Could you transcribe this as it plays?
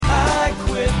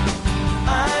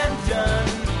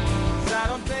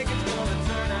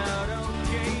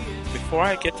Before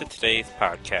I get to today's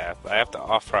podcast, I have to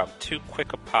offer up two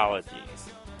quick apologies.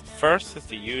 First is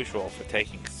the usual for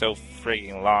taking so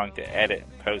frigging long to edit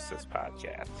and post this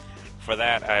podcast. For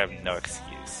that, I have no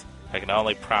excuse. I can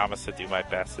only promise to do my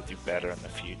best to do better in the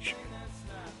future.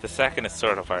 The second is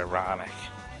sort of ironic.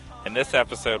 In this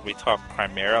episode, we talk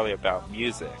primarily about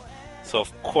music, so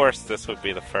of course this would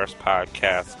be the first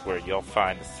podcast where you'll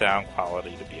find the sound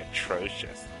quality to be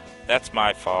atrocious. That's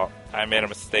my fault. I made a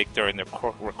mistake during the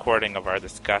recording of our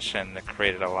discussion that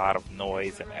created a lot of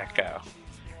noise and echo.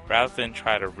 Rather than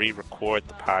try to re-record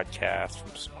the podcast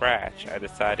from scratch, I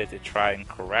decided to try and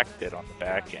correct it on the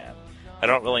back end. I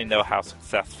don't really know how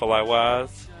successful I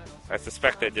was. I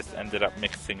suspect I just ended up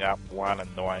mixing up one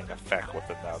annoying effect with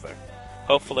another.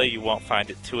 Hopefully you won't find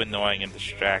it too annoying and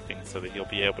distracting so that you'll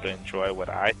be able to enjoy what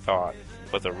I thought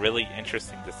was a really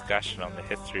interesting discussion on the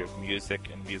history of music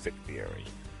and music theory.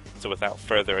 So without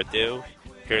further ado,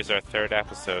 here's our third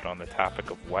episode on the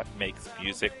topic of what makes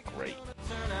music great.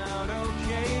 Turn out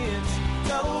okay, it's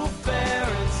no fair,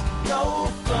 it's no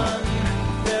fun.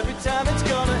 Every time it's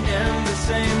gonna end the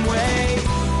same way.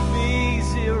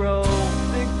 B0,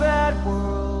 Big Bad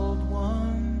World 1.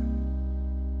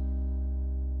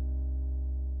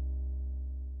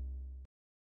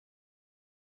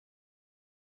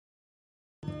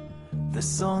 The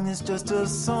song is just a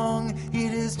song,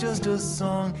 it is just a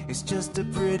song, it's just a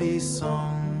pretty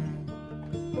song.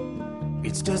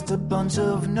 It's just a bunch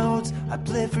of notes I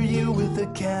play for you with a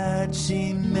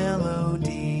catchy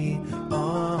melody.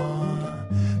 Oh,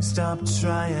 stop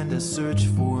trying to search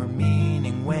for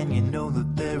meaning when you know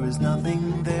that there is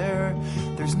nothing there.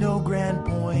 There's no grand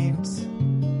point,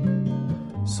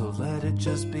 so let it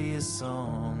just be a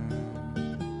song.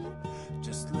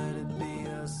 Just let it be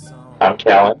a song. I'm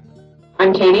Callan.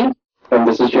 I'm Katie. And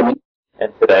this is Jimmy.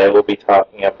 And today we'll be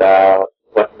talking about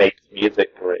what makes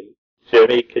music great.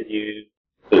 Jimmy,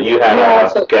 you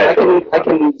have a schedule. I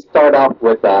can start off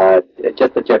with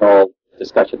just a general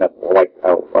discussion of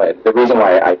the reason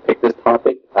why I picked this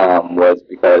topic was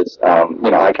because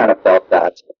I kind of felt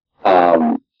that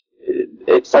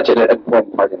it's such an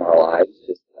important part in our lives,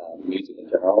 just music in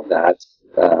general, that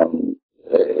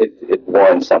it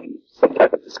warrants some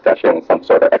type of discussion, some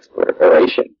sort of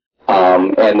exploration.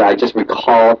 And I just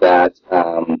recall that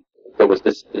there was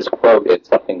this quote. It's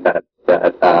something that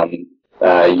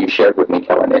you shared with me,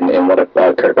 Kellen, in one of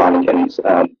Kurt Vonnegut's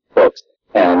books.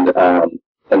 And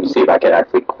let me see if I can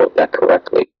actually quote that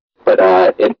correctly. But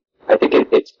I think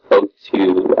it spoke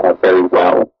to very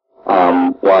well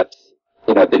what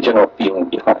the general feeling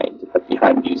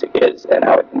behind music is and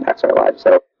how it impacts our lives.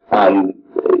 So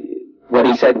what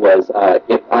he said was,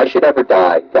 if I should ever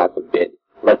die, God forbid,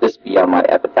 let this be on my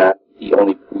epitaph. The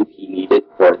only proof he needed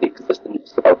for the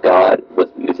existence of God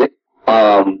was music.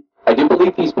 I do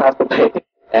believe he's passed away,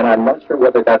 and I'm not sure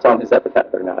whether that's on his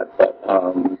epitaph or not, but,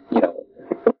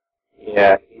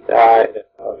 Yeah, he died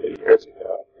a few years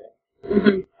ago, I think.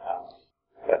 Mm-hmm.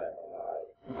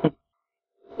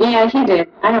 Yeah, he did.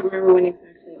 I don't remember when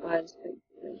exactly it was, but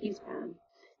he's gone.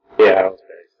 Yeah, it was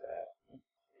very sad.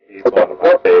 He's one of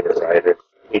my favorite writers.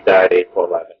 He died April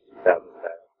 11, 2007.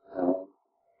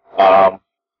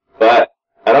 But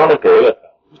I don't agree with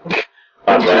him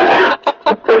on that.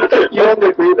 You don't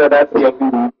agree that that's the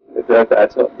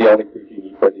only proof you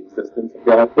need for the existence of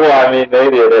God? Well, I mean,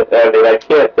 maybe it is. I mean, I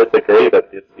can't disagree that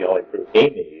it's the only proof he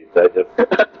needs. I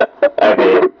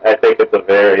think it's a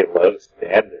very low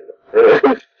standard of proof,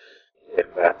 if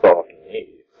that's all he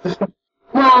needs.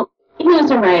 Well, he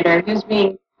was a writer. He was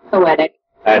being poetic.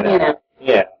 I know.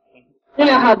 Yeah. You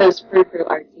know how those frou-frou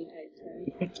artsy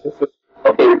types are.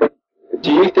 Okay, but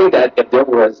do you think that if there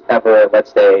was ever,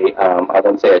 let's say, I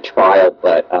won't say a trial,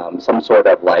 but some sort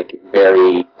of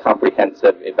very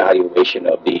comprehensive evaluation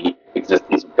of the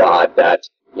existence of God, that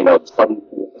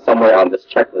somewhere on this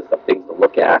checklist of things to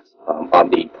look at on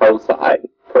the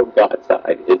pro-God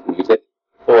side is music?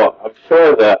 Well, I'm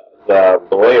sure that the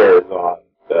lawyers on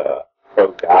the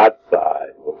pro-God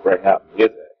side will bring up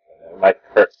music, and they might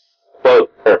quote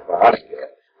Kurt Vonnegut.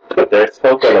 But they're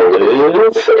still going to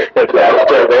lose if that's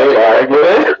their main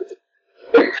argument.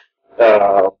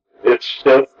 It's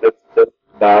just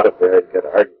not a very good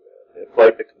argument. It's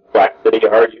like the complexity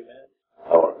argument,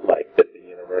 or like that the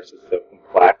universe is so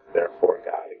complex, therefore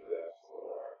God exists,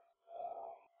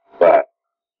 but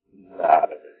not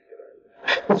a very good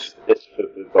argument. It's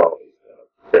always been a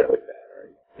fairly bad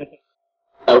argument.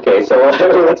 Okay, so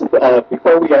let's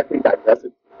before we actually digress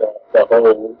into the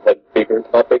whole bigger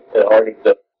topic,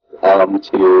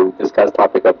 to discuss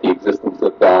topic of the existence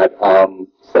of God.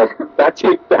 So back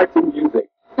to music.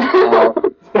 So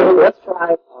let's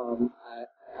try.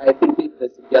 I think the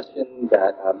suggestion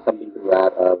that somebody threw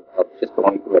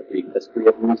history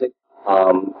of music,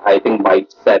 I think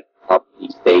might set up the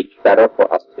stage better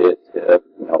for us to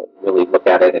really look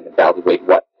at it and evaluate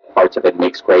what parts of it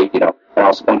makes great, and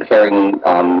also comparing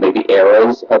maybe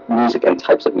eras of music and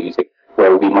types of music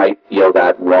where we might feel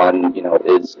that one,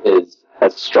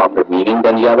 has stronger meaning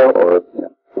than the other, or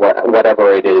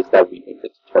whatever it is that we make the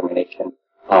determination,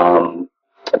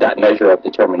 that measure of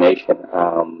determination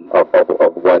of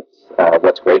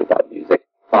what's great about music.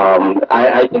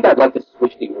 I think I'd like to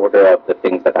switch the order of the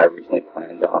things that I originally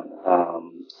planned on.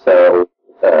 So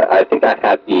I think I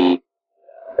had the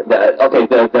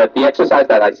exercise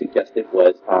that I suggested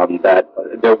was that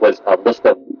there was a list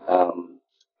of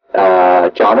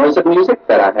genres of music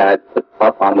that I had put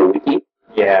up on the wiki.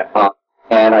 Yeah.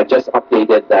 And I just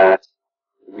updated that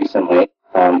recently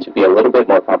to be a little bit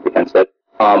more comprehensive.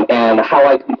 And how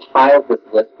I compiled this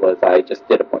list was I just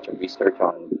did a bunch of research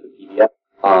on Wikipedia.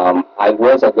 I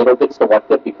was a little bit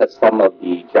selective because some of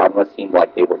the genres seemed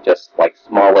like they were just like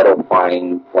small little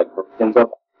fine like versions of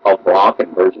rock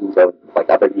and versions of like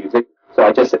other music. So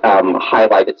I just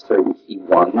highlighted certain key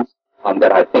ones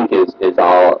that I think is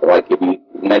all like if you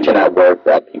mention that word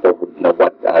that people would know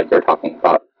what you're talking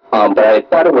about. But I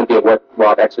thought it would be a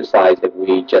worthwhile exercise if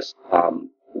we just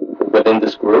within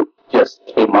this group just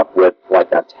came up with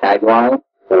like a tagline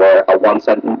or a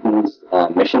one-sentence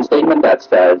mission statement that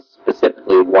says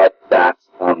specifically what that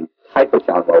type of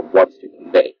genre wants to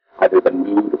convey, either the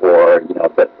mood or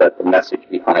the message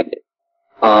behind it.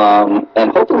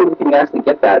 And hopefully we can actually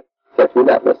get through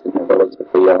that list in a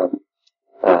relatively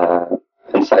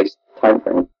concise time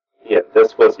frame. Yeah,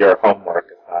 this was your homework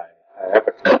assignment. I have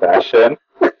a confession.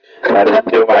 I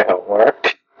didn't do my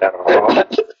homework at all.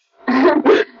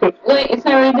 Wait,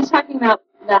 so are we just talking about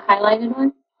the highlighted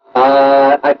ones?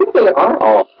 I think they are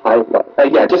all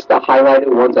highlighted. Yeah, just the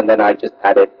highlighted ones, and then I just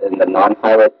added in the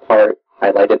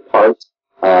highlighted parts.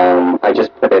 I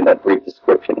just put in a brief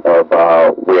description of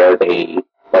where they,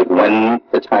 like when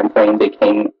the time frame they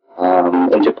came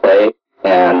into play,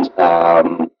 and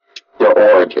their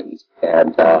origins,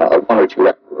 and one or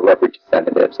two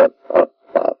representatives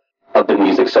of the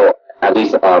music. So at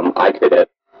least I could have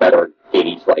better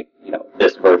gauge, like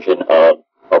this version of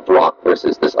rock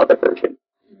versus this other version.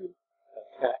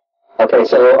 Okay,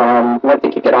 so want to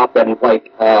kick it off then,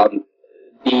 like,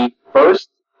 the first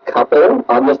couple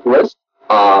on this list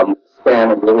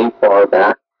span really far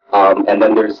back, and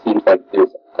then there seems like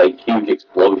there's a huge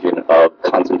explosion of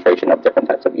concentration of different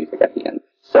types of music at the end.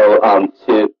 So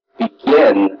to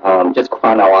begin, just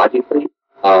chronologically,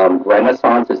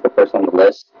 Renaissance is the first on the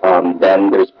list, then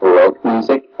there's Baroque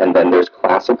music, and then there's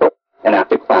classical, and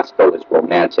after classical is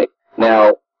Romantic.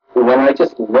 Now, when I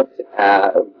just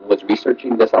was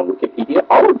researching this on Wikipedia,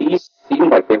 all of these seemed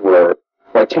like they were,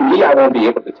 like to me, I won't be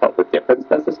able to tell the difference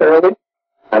necessarily.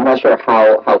 I'm not sure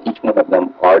how each one of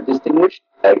them are distinguished,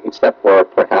 except for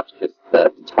perhaps just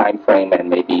the time frame and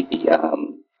maybe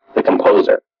the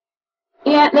composer.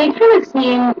 Yeah, they kind of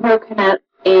seem broken up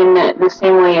in the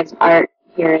same way as art,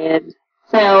 period.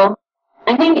 So,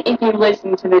 I think if you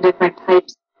listen to the different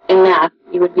types enough,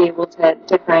 you would be able to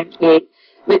differentiate.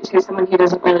 But to someone who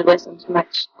doesn't really listen to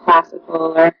much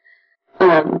classical, or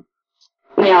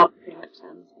they all pretty much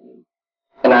sound the same.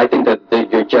 And I think that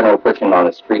your general person on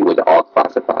the street would all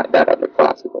classify that under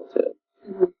classical too.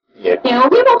 Mm-hmm. Yeah. Yeah, well,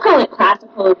 people call it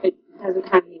classical if it doesn't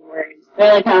have any words.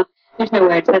 They're like, oh, there's no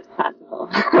words, that's classical.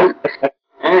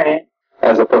 Alright.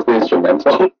 As opposed to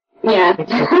instrumental. Yeah.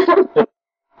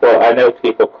 Well, I know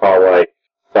people call like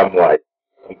some like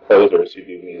composers who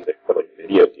do music for like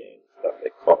video games stuff. They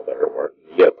call their work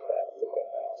neoclassical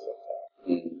now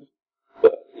sometimes.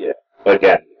 But yeah, but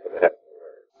again, because it has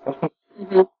no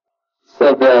words. Mm-hmm.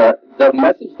 So the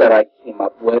message that I came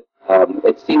up with,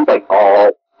 it seems like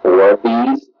all four of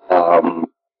these,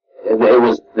 it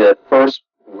was the first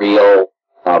real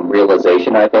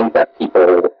realization, I think, that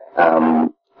people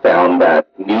found that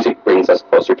music brings us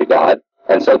closer to God.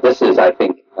 And so this is, I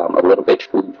think, a little bit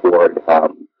true toward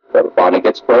the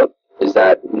Vonnegut's quote, is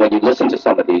that when you listen to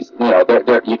some of these,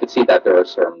 there you can see that there are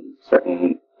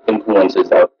certain influences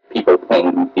of people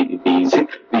playing these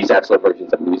excellent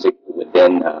versions of music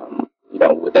within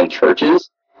within churches.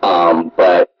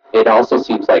 But it also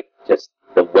seems like just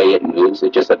the way it moves,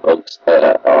 it just evokes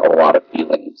a lot of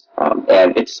feelings.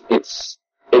 And it's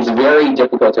very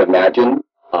difficult to imagine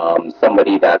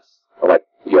somebody that's like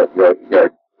your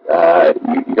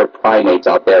primates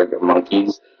out there, your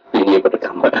monkeys, being able to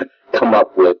come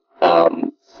up with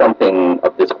something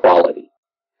of this quality.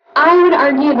 I would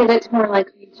argue that it's more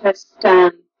likely just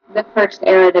the first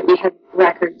era that we had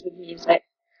records of music,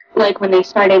 like when they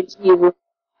started to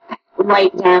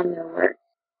write down their work.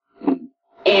 Mm.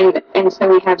 and so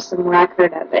we have some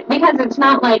record of it. Because it's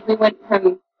not like we went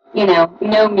from,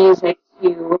 no music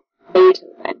to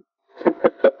Beethoven.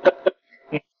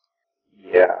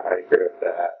 Yeah, I agree with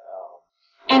that.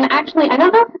 And actually, I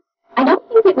don't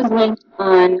think it was linked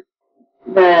on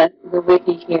the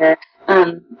wiki here,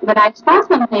 but I saw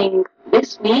something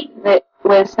this week that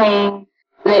was saying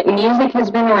that music has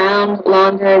been around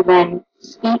longer than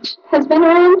speech has been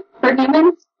around for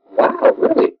humans. Wow,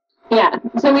 really? Yeah,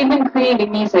 so we've been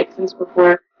creating music since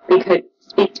before we could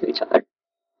speak to each other.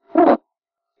 Huh.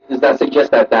 Does that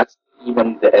suggest that that's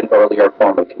even an earlier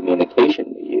form of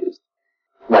communication we used?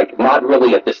 Like, not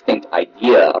really a distinct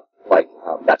idea, like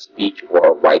that speech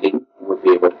or writing would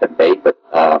be able to convey, but,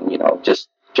 just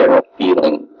general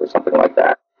feeling or something like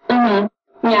that.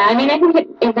 Mm-hmm. Yeah, I mean, I think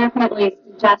it definitely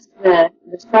suggests the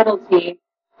subtlety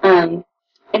and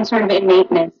sort of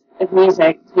innateness of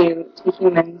music to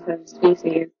humans as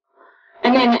species.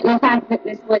 And then the fact that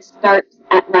this list starts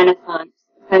at Renaissance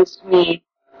says to me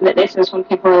that this is when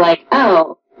people were like,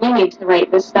 oh, we need to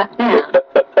write this stuff down.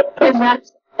 Because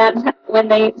that's when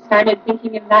they started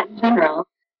thinking of that in general.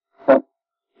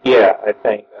 Yeah, I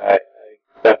think I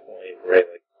definitely agree.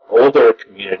 Like, older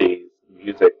communities,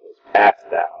 music was passed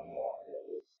down more.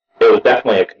 It was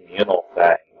definitely a communal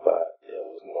thing, but it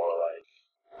was more like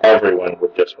everyone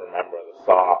would just remember the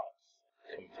songs,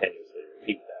 continuously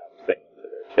repeat them, sing them to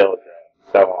their children,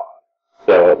 and so on.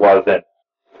 So it wasn't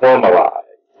formalized,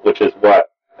 which is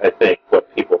what I think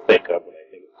what people think of when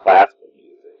they think of classical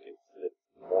music. It's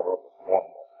more of a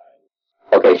formal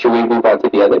thing. Okay, should we move on to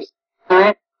the others? All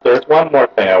right. There's one more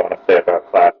thing I want to say about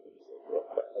classical music real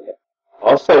quick. Okay.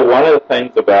 Also, one of the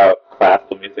things about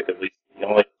classical music, at least the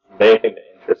only main thing that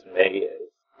interests me,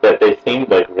 is that they seem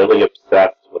like really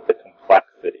obsessed with the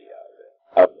complexity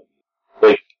of it.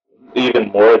 Like, even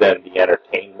more than the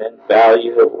entertainment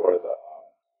value or the,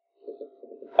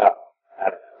 I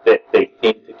don't know, they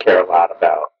seem to care a lot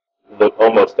about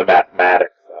almost the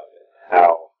mathematics of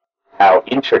it, how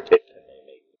intricate can they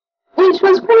make it. Which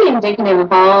was pretty indicative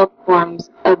of all forms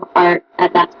of art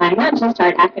at that time, not just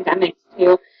art, academics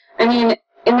too. I mean,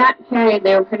 in that period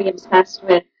they were pretty obsessed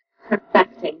with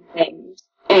perfecting things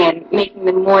and making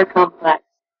them more complex.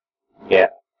 Yeah.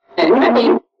 And, I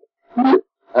mean,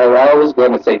 I was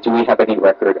going to say, do we have any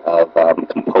record of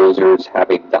composers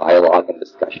having dialogue and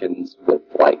discussions with,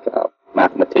 like,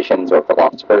 mathematicians or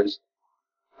philosophers?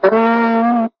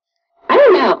 I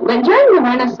don't know. But during the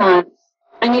Renaissance,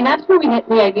 I mean, that's where we get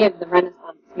the idea of the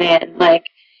Renaissance man. Like,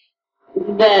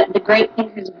 the great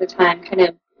thinkers of the time kind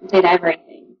of did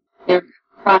everything. They're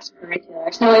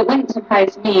cross-curricular. So it wouldn't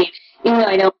surprise me, even though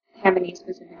I don't have any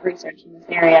specific research in this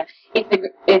area, if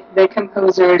the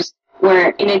composers were,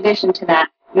 in addition to that,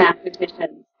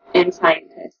 mathematicians and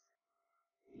scientists.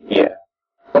 Yeah.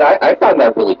 But I found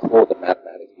that really cool, the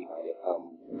mathematics behind it.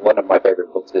 One of my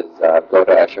favorite books is Goethe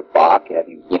Escher Bach,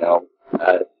 and,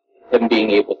 him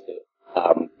being able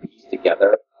to piece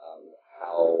together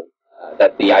how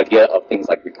that the idea of things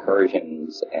like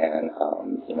recursions and,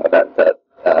 that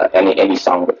any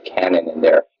song with canon in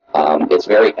there, it's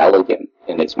very elegant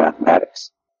in its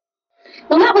mathematics.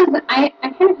 Well, that was, I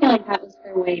kind of feel like that was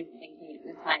their way of thinking at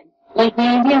the time. Like, the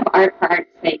idea of art for art's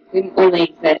sake didn't really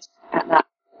exist at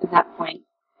that point.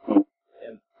 And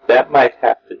that might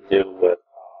have to do with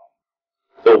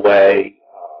the way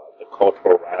the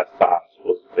Cultural Renaissance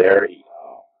was very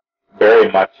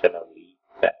much an elite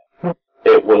thing.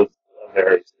 It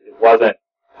wasn't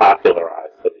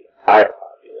popularized for the entire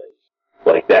population.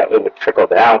 Like that, it would trickle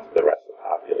down to the rest of the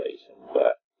population,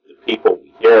 but the people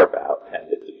we hear about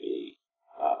tended to be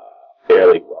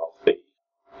fairly wealthy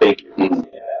figures in that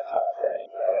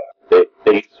time.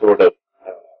 They sort of, I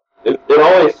don't know, it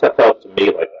always felt to me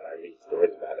like when I read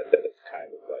stories about it that it's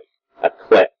kind of like a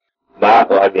clique.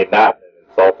 Not in an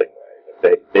insulting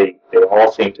way, but they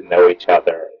all seem to know each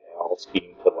other, and they all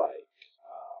seem to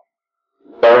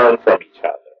learn from each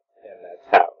other, and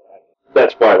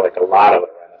that's why like a lot of the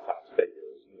Renaissance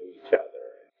figures knew each other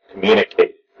and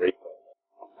communicated frequently.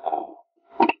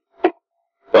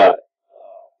 But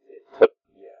it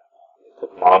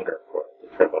took longer for it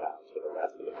to trickle down to the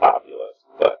rest of the populace.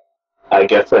 But I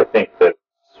guess I think that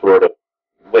sort of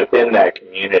within that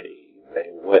community, they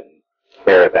wouldn't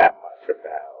care that much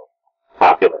about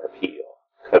popular appeal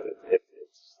because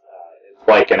it's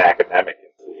like an academic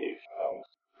institution.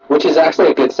 Which is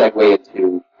actually a good segue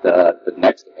into the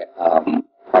next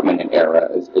prominent era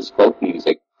is folk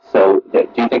music. So do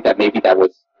you think that maybe that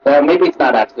was, maybe it's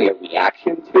not actually a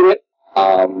reaction to it,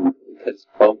 because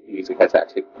folk music has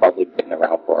actually probably been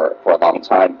around for a long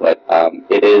time, but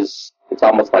it's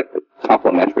almost like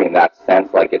complementary in that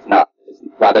sense. Like it's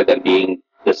rather than being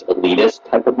this elitist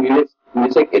type of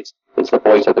music. It's the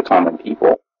voice of the common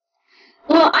people.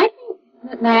 Well, I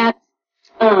think that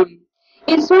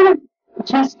it's sort of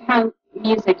just how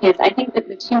music is. I think that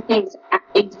the two things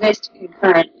exist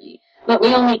concurrently, but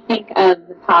we only think of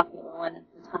the popular one at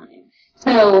the time.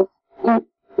 So you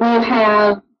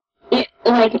have,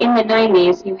 like in the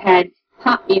 90s, you had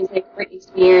pop music, Britney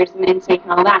Spears, and NSYNC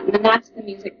and all that, and then that's the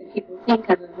music that people think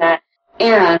of that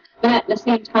era. But at the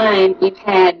same time, you've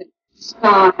had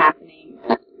ska happening,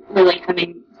 really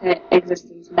coming to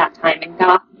existence at that time, and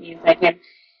goth music,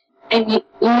 and you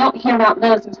don't hear about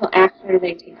those until after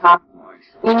they take off more.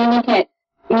 When you look at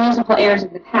musical eras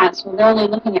of the past, well, they're only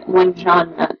looking at one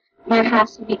genre. There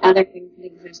has to be other things that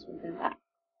exist within that.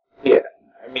 Yeah,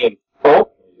 I mean,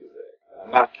 folk music,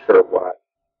 I'm not sure what,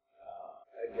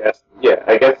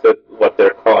 I guess that what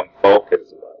they're calling folk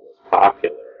is what was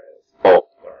popular as folk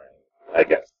during, I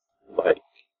guess, like,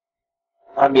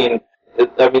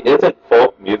 isn't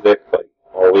folk music, like,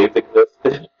 always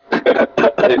existed?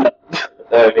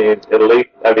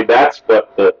 That's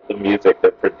what the music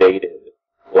that predated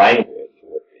language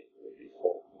would be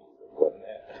folk music, wouldn't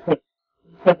it?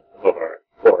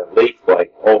 or at least,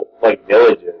 like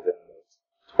villages in the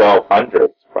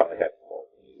 1200s probably had folk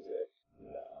music.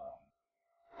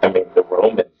 The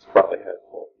Romans probably had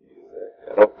folk music.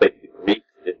 I don't think the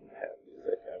Greeks didn't have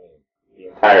music. The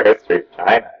entire history of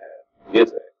China had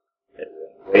music. It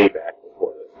went way back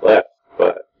before this left,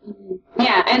 but...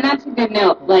 Yeah, and that's a good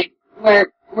note. Like, we're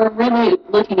really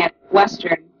looking at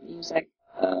Western music.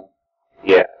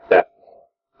 Yeah, definitely.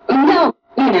 No,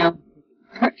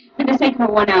 for the sake of a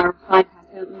 1-hour podcast,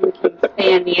 I don't think we can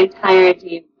span the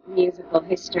entirety of musical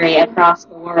history across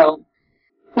the world.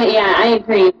 But yeah, I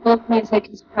agree. Folk music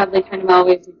has probably kind of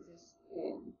always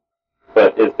existed.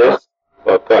 But is this...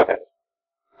 Well, go ahead.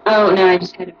 Oh, no, I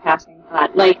just had a passing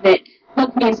thought. Like, that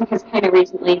folk music has kind of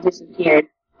recently disappeared.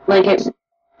 Like,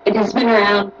 it has been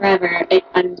around forever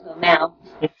until now.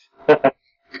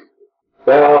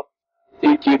 Well,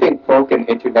 do you think folk and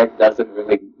internet doesn't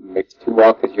really mix too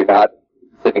well because you're not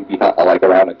sitting behind,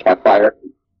 around a campfire?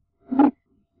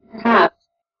 Perhaps.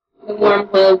 The warm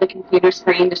glow of the computer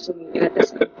screen just doesn't do it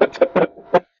this way.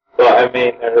 Well, I'm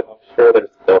sure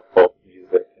there's still folk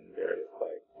music in various,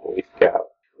 Boy Scout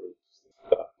groups and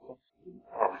stuff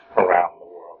around the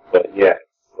world. But yeah,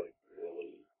 it's,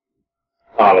 really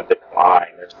on a decline.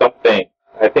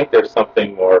 I think there's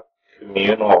something more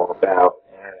communal about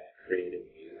internet creating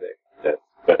music,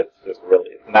 but it's just really,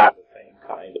 it's not the same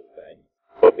kind of thing,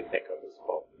 what we think of as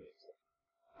folk music.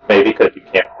 Maybe because you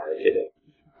can't write it.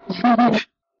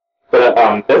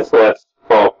 But this list,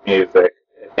 folk music,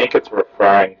 I think it's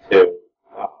referring to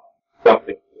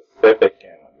something specific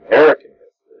in American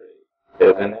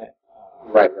history, isn't it?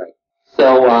 Right.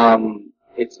 So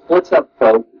it splits up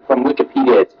folk, from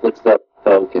Wikipedia, it splits up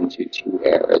folk into two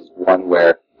eras. One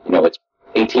where, it's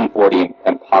 1840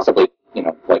 and possibly,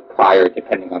 prior,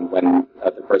 depending on when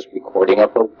the first recording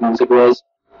of folk music was.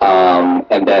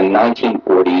 And then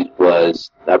 1940s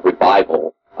was the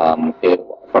revival from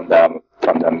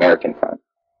the American front.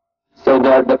 So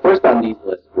the first on these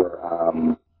lists were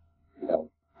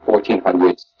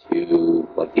 1400s to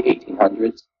the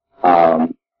 1800s.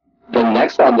 The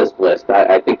next on this list,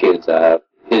 I think,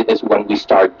 is when we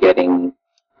start getting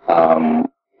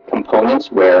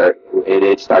components where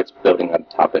it starts building on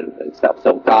top of itself.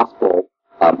 So gospel,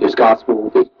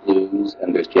 there's blues,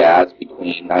 and there's jazz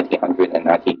between 1900 and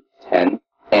 1910.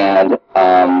 And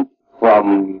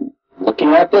from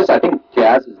looking at this, I think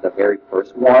jazz is the very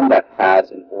first one that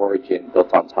has an origin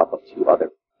built on top of two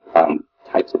other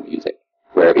types of music,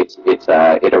 where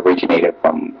it originated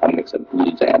from a mix of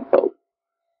blues and folk.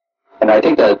 And I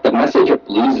think the message of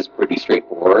blues is pretty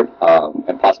straightforward,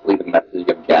 and possibly the message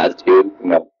of jazz too.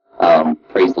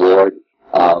 Praise the Lord.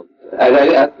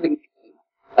 I think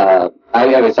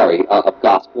of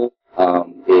gospel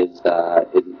is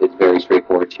very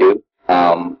straightforward too.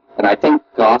 And I think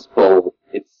gospel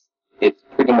it's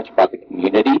pretty much about the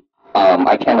community.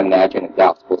 I can't imagine a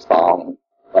gospel song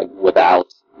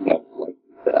without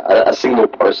a single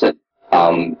person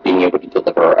being able to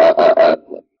deliver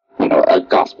a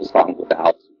gospel song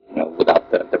without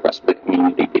the rest of the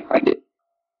community behind it.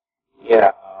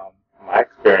 Yeah, my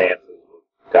experiences with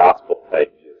gospel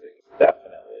type music is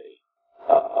definitely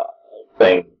a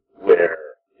thing where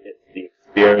it's the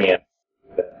experience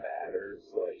that matters.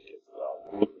 It's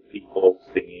a group of people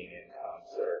singing in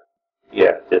concert.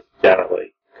 Yeah, just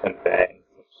generally conveying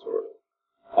some sort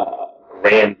of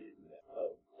grandness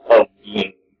of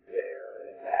being there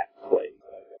in that place.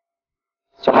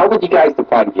 So how would you guys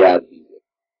define jazz music?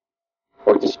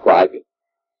 Or describe it?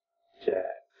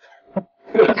 Jazz.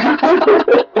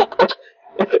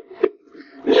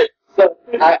 So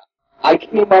I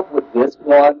came up with this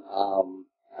one,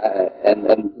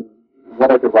 and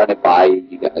wanted to run it by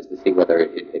you guys to see whether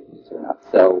it is or not.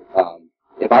 So,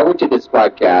 if I were to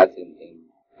describe jazz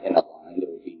in a line, it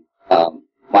would be,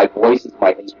 my voice is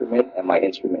my instrument, and my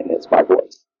instrument is my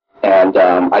voice. And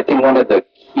I think one of the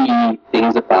key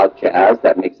things about jazz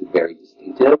that makes it very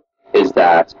distinctive is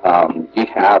that you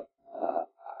have.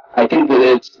 I think that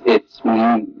it's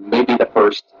maybe the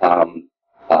first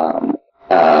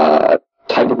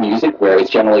type of music where it's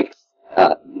generally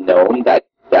known that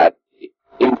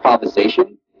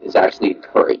improvisation is actually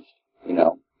encouraged.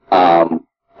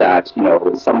 That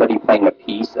somebody playing a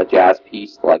jazz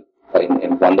piece, like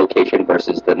in one location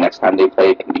versus the next time they play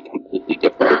it can be completely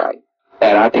different, right?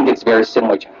 And I think it's very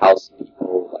similar to how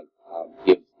people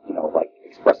give,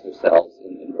 express themselves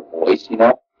in their voice.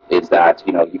 Is that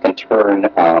you can turn,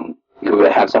 you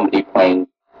would have somebody playing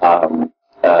the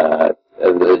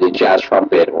jazz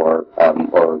trumpet or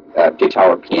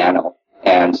guitar or piano,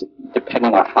 and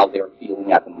depending on how they're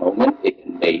feeling at the moment, it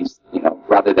conveys,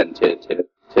 rather than to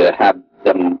have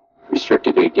them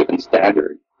restricted to a given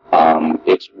standard.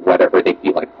 It's whatever they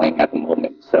feel like playing at the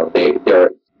moment. So they're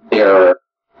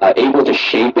able to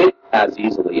shape it as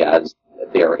easily as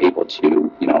they're able to,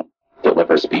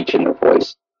 deliver speech in their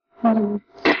voice. Mm-hmm.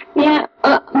 Yeah,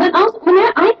 but also when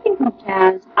I think of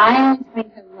jazz, I always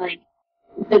think of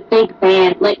the big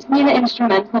band. To me, the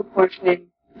instrumental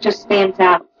portion just stands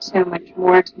out so much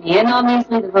more to me, and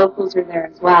obviously the vocals are there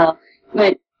as well.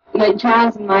 But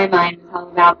jazz, in my mind, is all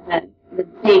about the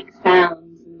big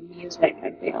sounds and the music.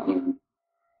 I feel.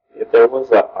 If there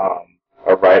was a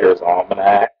writer's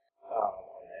almanac on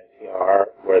NPR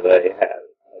where they had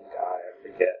a guy, I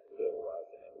forget who it was,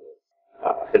 and it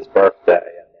was his birthday, and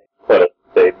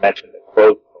they mentioned a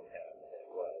quote from him, and it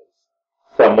was,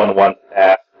 someone once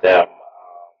asked them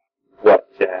what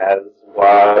jazz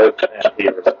was, and he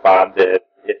responded,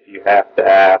 "If you have to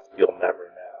ask, you'll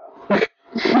never know."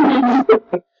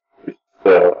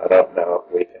 So I don't know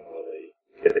if we can really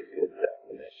get a good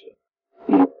definition.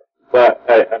 But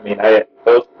both of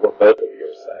you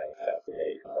are saying sounds to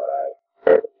me from what I've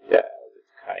heard of jazz.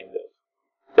 It's kind of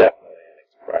definitely an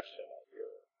expression of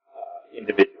your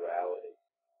individuality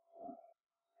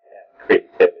and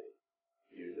creativity,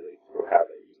 usually through how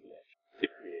they use it to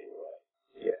create.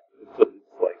 It's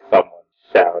like someone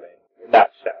shouting, not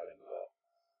shouting,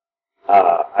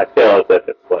 but I feel as if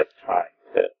it's like trying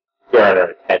to garner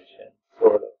attention,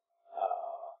 sort of.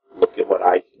 Look at what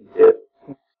I can do.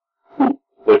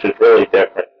 Which is really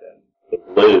different than the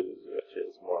blues, which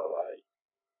is more like,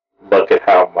 look at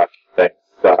how much things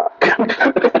suck.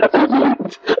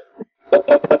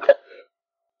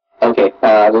 Okay,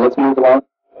 let's move along.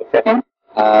 Okay.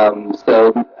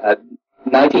 So,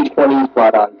 1920s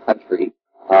brought on country,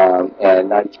 and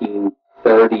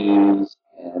 1930s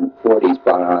and 40s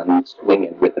brought on swing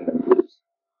and rhythm and blues.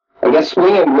 I guess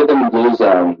swing and rhythm and blues,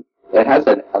 it has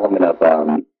an element of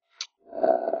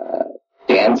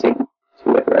dancing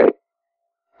to it, right?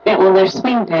 Yeah, well, there's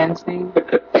swing dancing.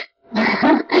 The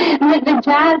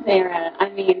jazz era,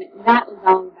 that was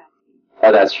all about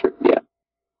Oh, that's true, yeah.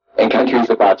 And country's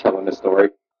about telling the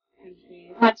story.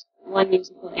 country. That's one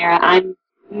musical era I'm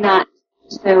not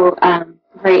so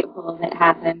grateful that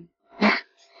happened. I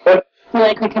feel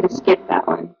like we could have skipped that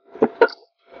one.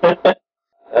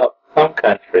 Well, some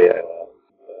country I love,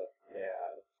 but yeah.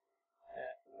 I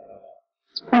don't know.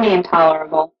 It's pretty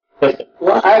intolerable.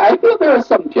 Well, I feel there are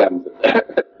some gems in there.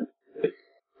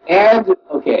 And,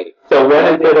 okay. So what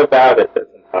is it about it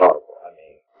that's intolerable?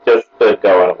 Just to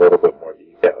go in a little bit more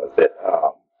detail, is it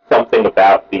something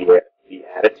about the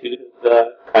attitude of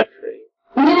the country?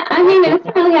 Yeah,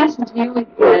 it really has to do with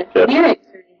the lyrics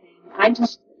or anything. I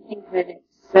just think that it's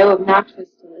so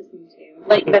obnoxious to listen to.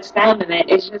 The sound of it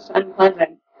is just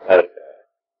unpleasant. Okay.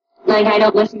 I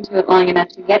don't listen to it long enough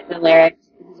to get the lyrics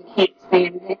because I can't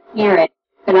stand to hear it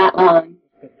for that long.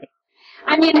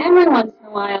 Every once in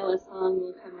a while a song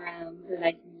will come around that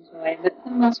I can enjoy, but for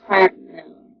the most part, no.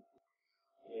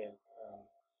 Yeah.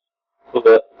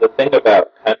 Well, the thing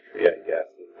about country, I guess,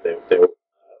 is they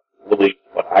really,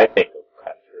 when I think of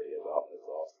country, it's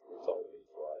always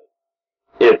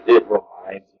like, it reminds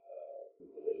me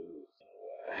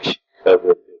of blues in a way,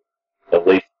 because at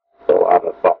least a lot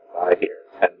of songs I hear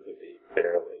tend to be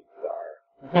fairly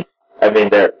dark.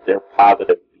 They're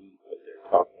positive beat, but they're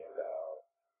talking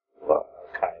about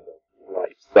kind of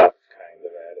life sucks kind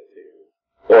of attitude.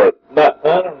 Or not, I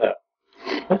don't know.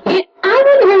 I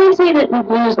wouldn't really say that the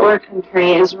blues or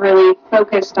country is really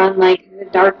focused on the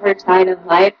darker side of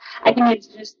life. I think it's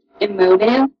just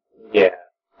emotive. Yeah.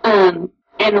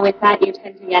 And with that, you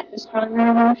tend to get the stronger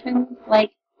emotions,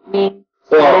 like being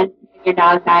Well- sad if your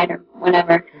dog died or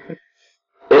whatever.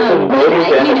 It's a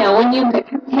motive You know, when you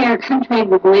compare Country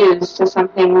the Blues to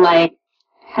something like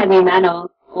heavy metal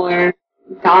or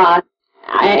goth,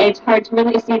 it's hard to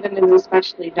really see them as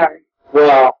especially dark.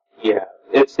 Well, yeah.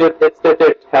 It's that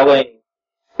they're telling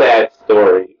sad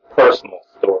story, personal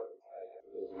stories,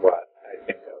 is what I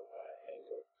think of when I think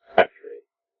of country.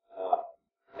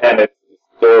 And it's the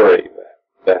story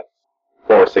that's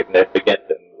more significant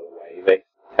than the way they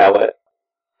tell it.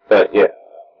 But yeah,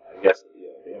 I guess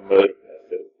the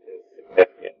emotiveness is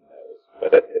significant in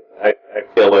those. But I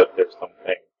feel that there's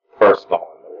something personal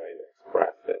in the way they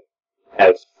express it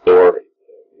as stories,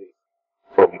 at least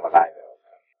from what I know.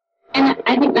 And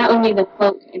I think that would be the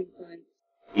folk influence.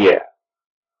 Yeah.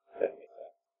 That makes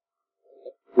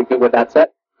sense. We good with that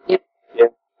set? Yep. Yeah.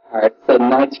 All right. So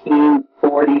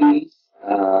 1940s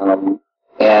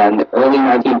and early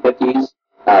 1950s,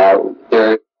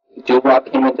 there doo-wop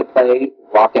came into play,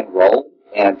 rock and roll,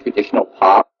 and traditional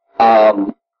pop.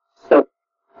 So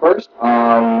first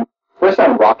on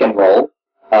rock and roll,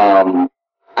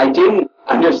 I didn't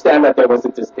understand that there was a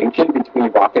distinction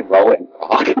between rock and roll and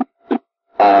rock.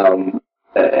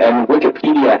 And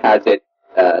Wikipedia has it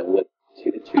with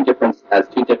two different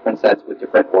sets with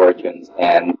different origins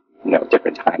and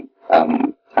different time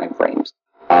frames.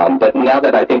 But now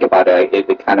that I think about it,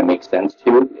 it kind of makes sense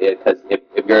too, because if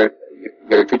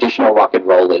your traditional rock and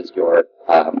roll is your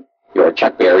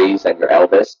Chuck Berrys and your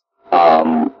Elvis,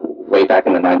 way back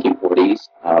in the 1940s,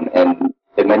 and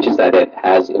it mentions that it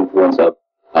has influence of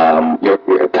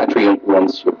your country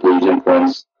influence, your blues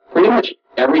influence, pretty much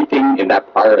everything in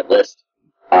that prior list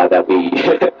that we,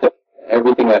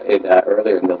 everything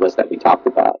earlier in the list that we talked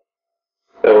about.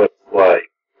 So it's like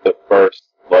the first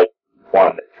one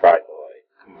that tried to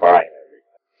combine everything.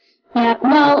 Yeah,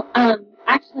 well,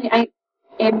 actually,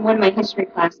 in one of my history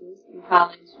classes in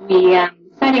college, we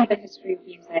studied the history of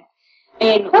music,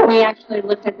 and we actually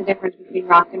looked at the difference between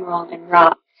rock and roll and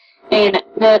rock. And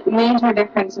the major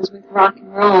differences with rock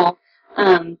and roll,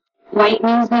 white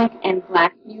music and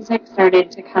black music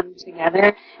started to come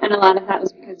together, and a lot of that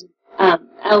was because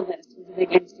Elvis was a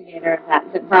big instigator of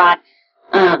that brought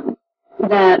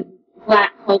the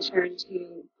black culture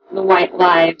to the white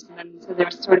lives, and so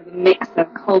there's sort of a mix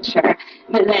of culture.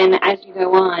 But then as you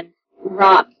go on,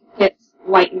 rock gets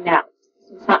whitened out.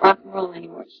 So it's not rock and roll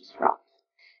anymore, it's just rock.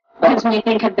 Because when you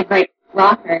think of the great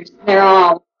rockers, they're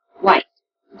all white,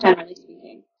 generally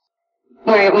speaking.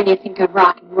 Where when you think of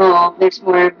rock and roll, there's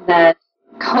more of the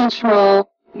cultural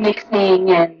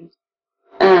mixing and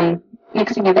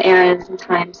mixing of eras and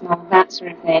times and all of that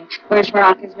sort of thing. Whereas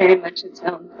rock is very much its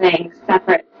own thing,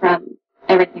 separate from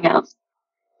everything else.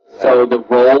 So the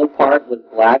roll part was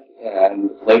black, and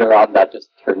later on that just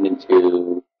turned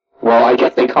into, well, I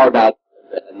guess they carved out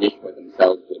a niche for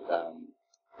themselves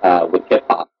with hip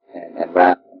hop and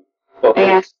rap. Well,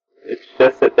 Yes. it's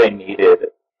just that they needed,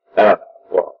 I don't know,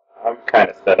 well, I'm kind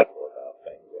of cynical about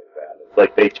things like that. It's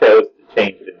like they chose to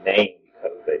change the name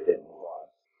because they didn't want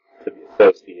to be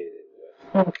associated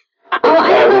with. Oh, I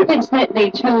don't know if it's that they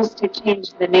chose to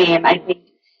change the name. I think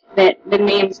that the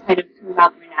names kind of come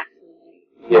about more naturally.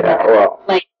 Yeah, well,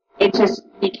 Like, it just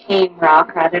became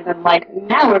rock rather than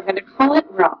now we're going to call it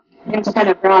rock instead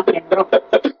of rock and roll.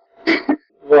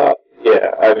 well,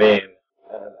 yeah, I mean,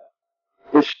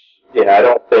 yeah, I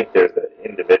don't think there's an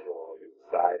individual who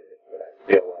decided, but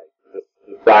I feel like the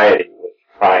society was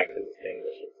trying to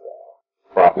distinguish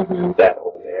itself from that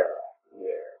old era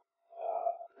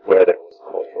where there was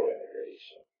cultural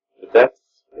integration. But that's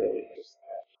really interesting.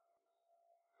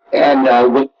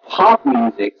 And with pop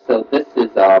music, so this is,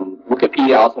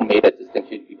 Wikipedia also made a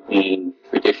distinction between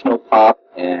traditional pop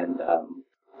and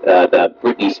the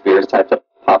Britney Spears types of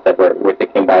pop that we're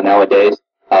thinking about nowadays.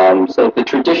 So the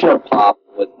traditional pop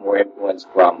was more influenced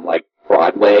from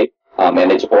Broadway,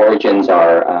 and its origins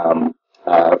are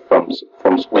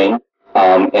from swing.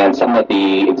 And some of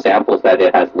the examples that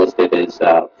it has listed is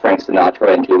Frank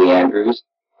Sinatra and Julie Andrews.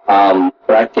 But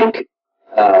I think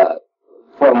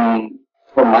from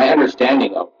my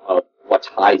understanding of what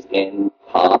ties in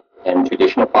pop and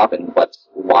traditional pop and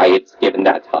why it's given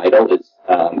that title is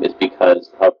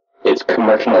because of its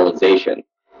commercialization.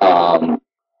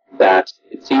 That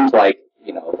it seems like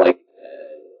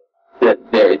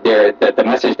the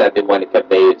message that they want to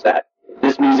convey is that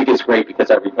this music is great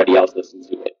because everybody else listens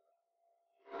to it,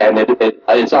 and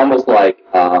it's almost like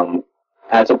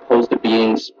as opposed to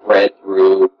being spread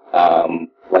through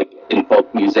in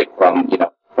folk music from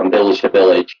village to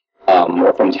village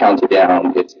or from town to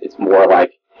town. It's more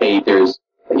like, hey,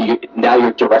 now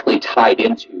you're directly tied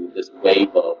into this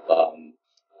wave of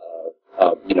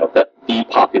the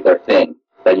popular thing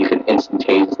that you can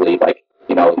instantaneously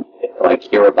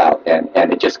hear about, and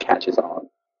it just catches on.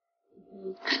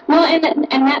 Well, and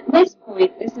at this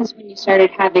point, this is when you started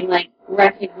having like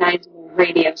recognizable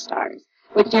radio stars,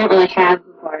 which you didn't really have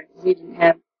before, because you didn't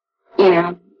have,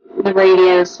 the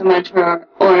radio so much, or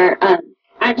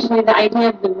actually the idea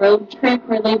of the road trip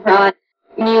really brought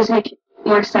music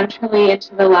more centrally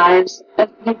into the lives of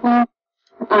people.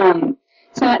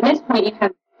 So at this point, you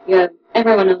have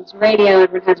everyone owns radio,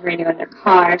 everyone has radio in their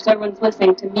car, so everyone's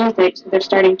listening to music, so they're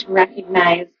starting to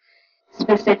recognize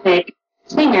specific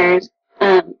singers.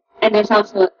 And there's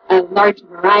also a large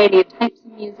variety of types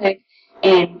of music,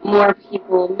 and more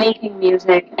people making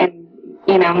music and,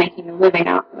 making a living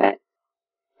off of it.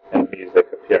 And music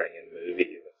appearing in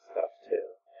movies and stuff, too,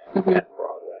 and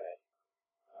Broadway.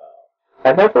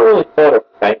 I never really thought of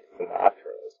Frank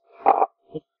Sinatra as pop.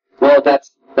 Well,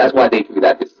 that's why they drew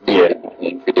that distinction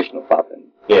between traditional pop and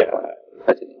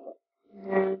present pop.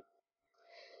 Yeah.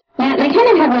 Yeah, they kind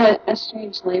of have a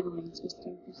strange labeling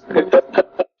system for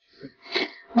songs.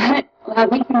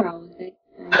 But we can roll with it.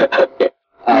 Okay.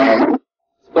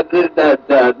 But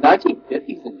the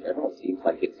 1950s in general seems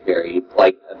like it's very,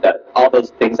 all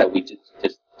those things that we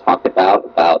just talked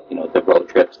about, the road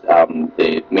trips,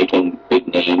 the making big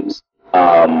names.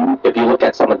 If you look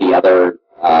at some of the other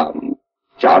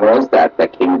genres that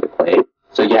came into play,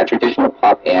 so you had traditional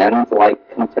pop and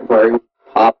contemporary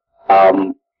pop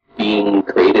being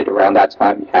created around that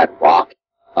time. You had rock,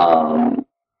 and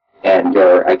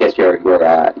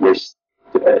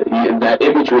that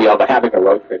imagery of having a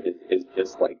road trip is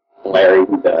just like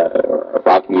blaring the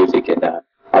rock music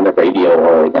on the radio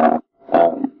or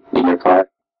in your car.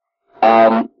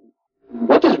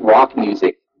 What does rock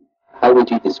music? How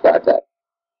would you describe that?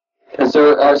 Because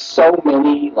there are so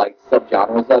many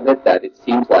subgenres of it that it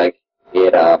seems like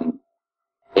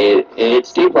it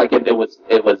seems like it was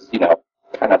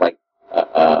kind of like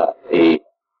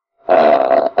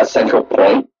a central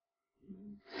point.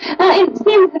 It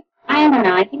seems, I don't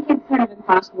know, I think it's sort of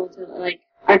impossible to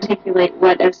articulate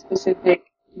what a specific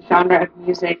genre of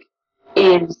music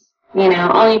is.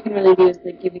 All you can really do is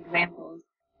give examples.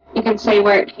 You can say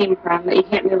where it came from, but you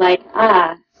can't be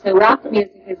so rock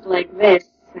music is like this,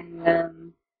 and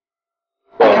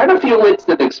I kind of feel it's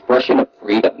an expression of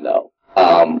freedom, though.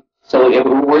 So if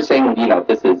we're saying,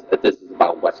 this is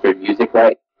about Western music,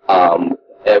 right?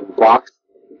 Rock,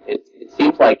 it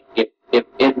seems like if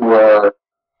it were,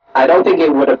 I don't think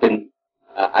it would have been.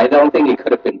 I don't think it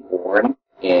could have been born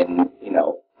in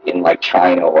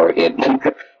China or in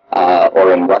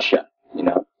Russia.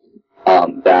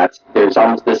 That there's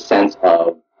almost this sense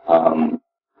of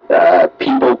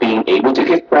people being able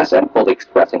to express and fully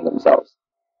expressing themselves.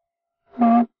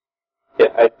 Yeah,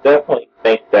 I definitely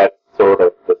think that's sort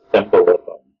of the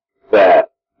symbolism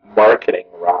that marketing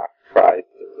rock tries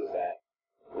to present,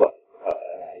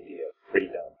 an idea of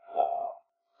freedom,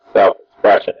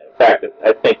 self-expression. In fact,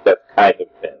 I think that's kind of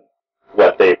been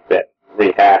what they've been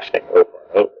rehashing over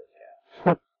and over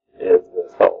again, is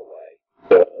this whole,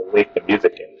 at least the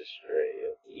music industry,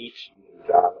 each new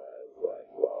genre is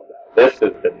well, now this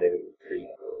is the new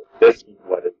freedom. This is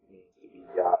what it means to be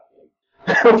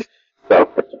young.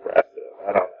 Self-expressive. I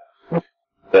don't know.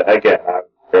 But again, I'm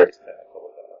very cynical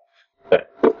about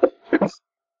it.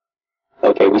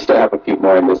 Okay, we still have a few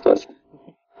more in this list.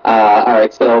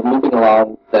 Alright, so moving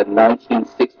along, the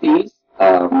 1960s.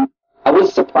 I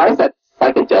was surprised that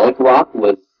psychedelic rock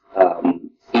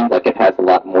seemed like it has a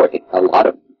lot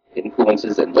of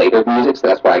influences in later music, so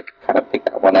that's why I kind of picked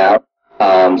that one out.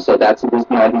 So this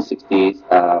 1960s.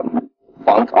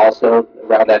 Funk also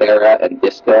around that era, and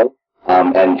disco,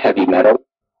 and heavy metal.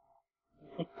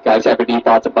 Guys have any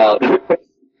thoughts about any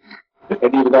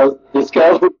of those?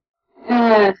 Disco?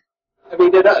 I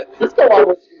mean, disco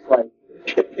almost seems like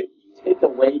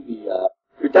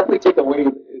you definitely take away,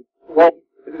 well,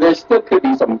 there still could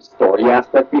be some story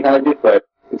aspect behind it, but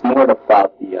it's more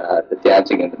about the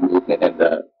dancing and the movement and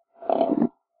the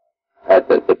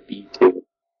beat too.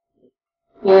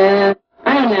 yeah,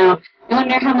 I don't know. I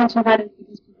wonder how much of that is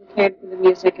because people cared for the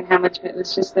music and how much of it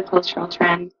was just the cultural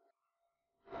trend.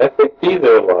 I think these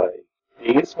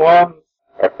ones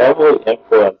are heavily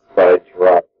influenced by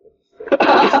drugs.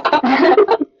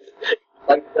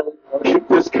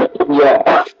 Disco.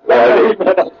 Yeah.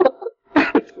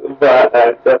 But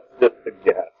that's just a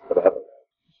guess, but I don't know.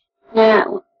 Yeah.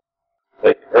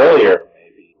 Earlier,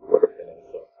 maybe, would have been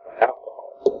influenced by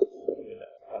alcohol.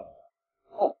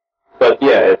 But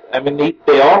yeah,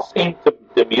 they all seem to,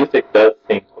 the music does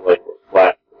seem to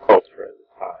reflect the culture at the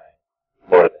time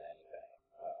more than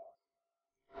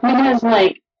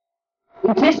anything.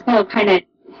 Because disco kind of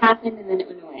happened and then it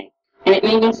went away. and it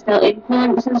maybe still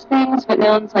influences things, but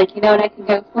no one's like, you know what I can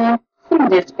go for? Some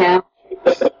disco.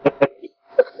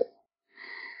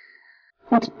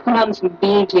 Let's put on some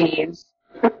Bee Gees.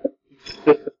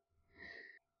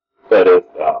 But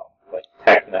it's like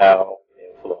techno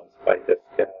influenced by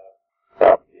disco.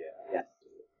 Probably, yeah. Yes.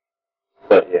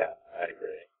 But yeah, I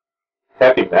agree.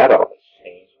 Heavy metal has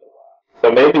changed a lot.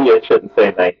 So maybe it shouldn't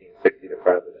say 1960 to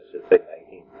present. It should say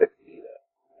 1960 to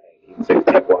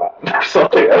 1961 or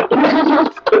something.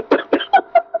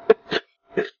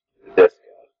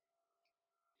 Disco.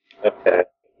 Okay.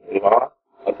 Move on.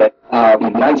 Okay.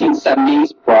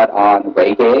 1970s brought on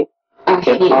reggae. I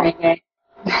hate Hip-hop. reggae.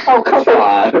 Oh, come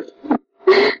on.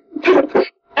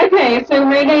 Okay, so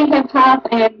reggae, hip-hop,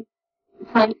 and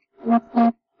punk and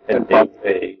stuff. And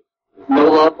they No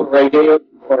love for reggae,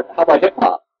 or how about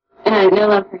hip-hop? No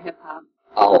love for hip-hop.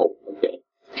 Oh, okay.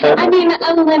 I mean,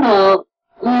 a little,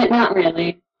 but not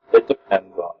really. It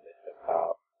depends on the hip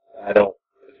hop. I don't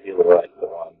particularly like the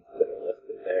ones that are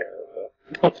listed there,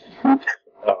 but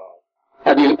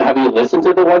Have you listened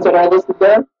to the ones that are listed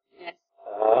there? Yes.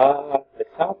 they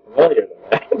sound familiar to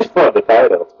me. From the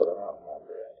titles, but I don't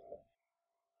remember anything.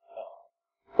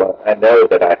 But I know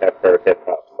that I have heard hip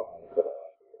hop songs that I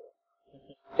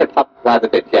like. Hip-hop rather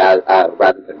than jazz,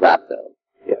 rather than rap, though.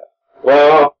 Yeah.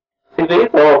 Well, see, these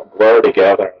all blur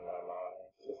together in my mind.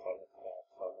 Just understand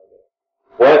some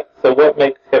of it. So what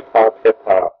makes hip hop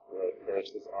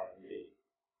versus R&B?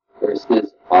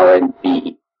 Versus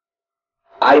R&B.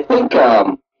 I think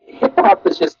hip-hop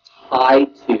is just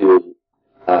tied to,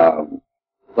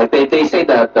 like they say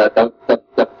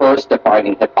the first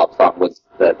defining hip-hop song was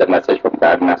the message from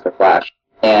Grandmaster Flash.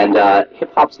 And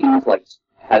hip-hop seems like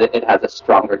it has a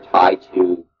stronger tie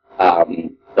to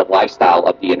the lifestyle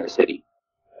of the inner city.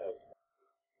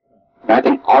 And I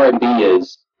think R&B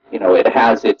is, it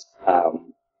has it's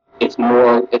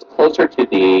closer to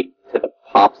the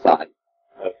pop side.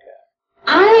 Okay.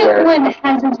 I would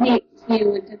hesitate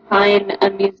to define a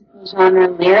musical genre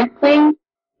lyrically,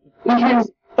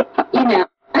 because, Okay. yeah,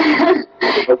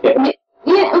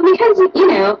 because,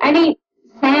 any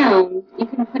sound, you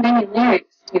can put any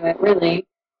lyrics to it, really.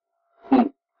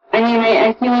 I mean,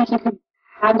 I feel like you could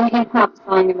have a hip-hop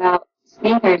song about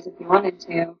sneakers if you wanted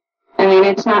to. I mean,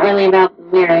 it's not really about the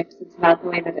lyrics, it's about the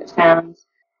way that it sounds.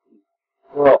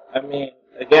 Well, I mean,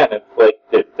 again, it's like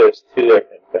there's two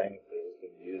different things. There's the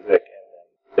music and then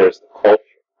there's the culture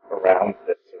surrounded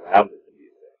the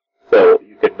music. So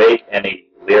you could make any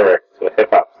lyric to a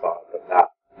hip-hop song, but not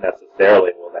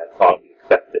necessarily will that song be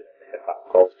accepted in the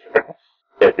hip-hop culture.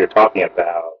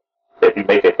 If you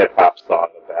make a hip-hop song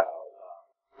about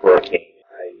working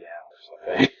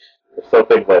in IEM or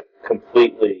something that's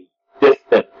completely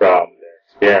distant from their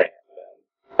experience,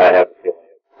 then I have a feeling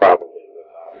it probably would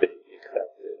not be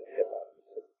accepted in hip-hop.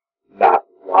 It's not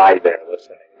why they're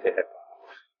listening to hip-hop.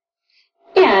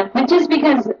 Yeah, but just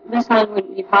because the song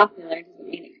wouldn't be popular doesn't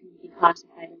mean it couldn't be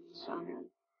classified in the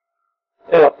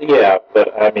genre. Yeah,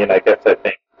 but I mean, I guess I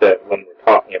think that when we're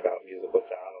talking about musical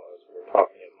genres, we're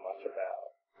talking as much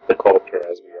about the culture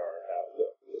as we are about the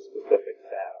specific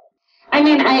sound. I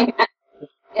mean,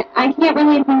 I can't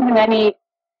really think of any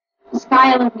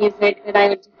style of music that I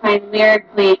would define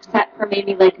lyrically except for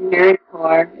maybe like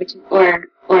nerdcore,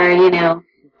 or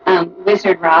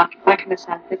wizard rock, that kind of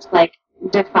stuff. It's like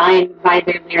defined by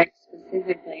their lyrics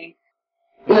specifically.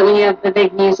 But when you have the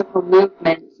big musical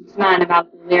movements, it's not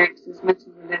about the lyrics as much as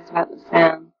it is about the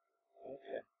sound.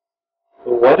 Okay.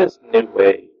 Well, what is New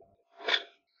Wave?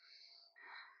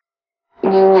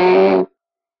 New Wave.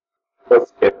 Let's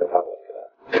skip it. I'll look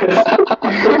it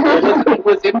up. It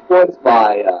was influenced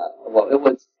by,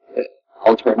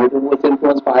 alternative was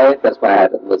influenced by it. That's why I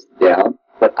had it listed down.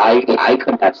 But I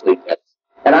couldn't actually get.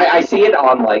 And I see it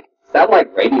on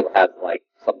satellite radio has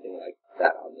something like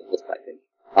that on the list, I think.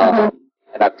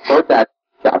 And I've heard that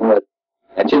genre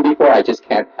mentioned before. I just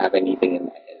can't have anything in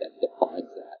my head that defines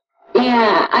that.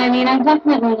 Yeah, I mean, I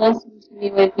definitely listen to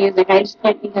New Wave music. I just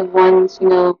can't think of one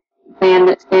single band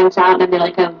that stands out and I'd be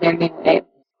like, oh, they're New Wave.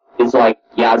 Is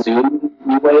Yazoo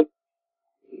New Wave?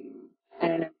 I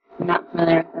don't know. I'm not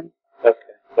familiar with them.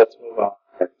 Okay, let's move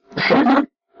on.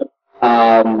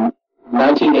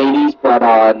 1980s brought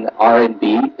on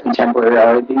R&B, contemporary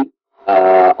R&B,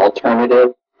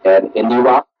 alternative, and indie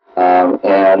rock.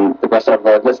 And the rest of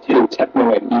our list too,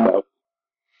 techno and emo.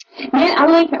 Yeah,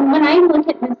 when I look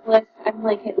at this list, I'm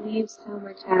like, it leaves so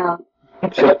much out.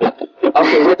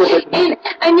 Okay, what does it mean? And,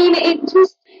 I mean,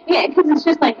 because it's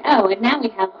just like, oh, and now we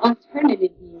have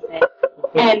alternative music.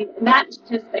 And that's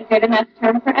just a good enough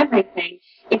term for everything.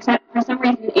 Except for some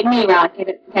reason, indie rock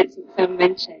gets its own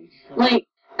mention.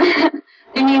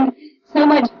 I mean, so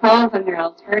much falls consider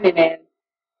alternative.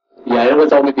 Yeah, it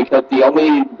was only because the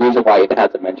only reason why it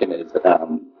has a mention is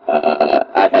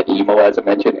I had emo as a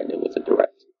mention, and it was a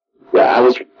direct. Yeah,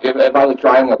 if I was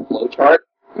drawing a flowchart,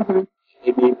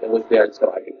 maybe it was there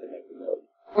so I could connect the note.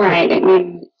 Right, it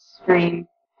means stream.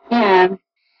 Yeah,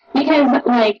 because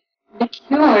like The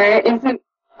Cure isn't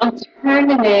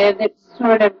alternative; it's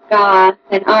sort of goth,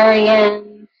 and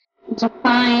REM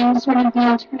defines sort of the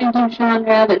alternative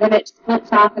genre, but then it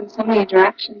splits off in so many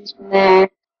directions from there.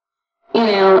 You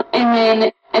know,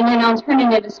 and then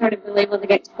alternative is sort of the label that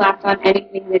gets slapped on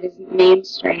anything that isn't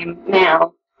mainstream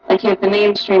now. Like you have the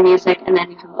mainstream music, and then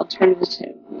you have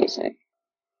alternative music.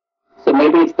 So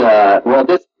maybe it's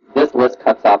this list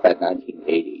cuts off at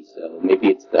 1980, so maybe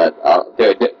it's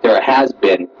there has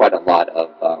been quite a lot of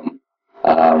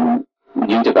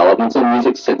new developments in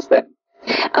music since then.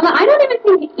 I don't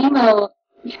even think emo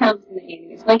counts in the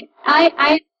 80s. Like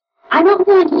I don't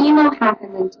feel like emo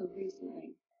happened until recently.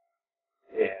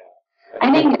 Yeah. I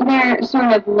think they're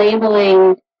sort of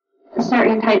labeling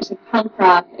certain types of punk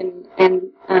rock and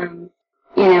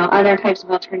you know, other types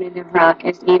of alternative rock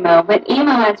as emo. But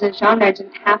emo as a genre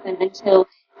didn't happen until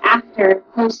after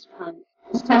post-punk.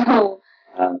 So,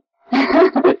 I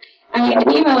mean,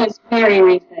 emo is very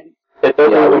recent. It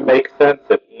doesn't really make sense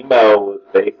if emo was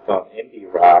based on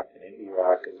indie rock, and indie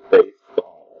rock is based on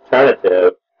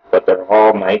alternative, but they're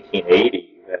all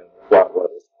 1980s, and what was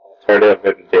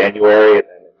alternative in January, and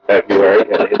then in February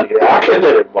you had indie rock, and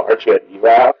then in March you had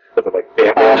emo, because of like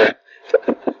family.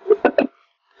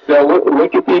 So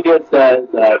Wikipedia says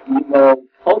emo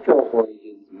cultural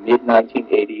origins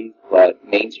mid-1980s, but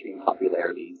mainstream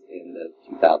popularities in the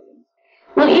 2000s.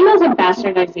 Well, emo's a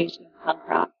bastardization of punk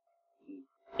rock.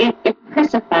 It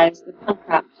crucifies the punk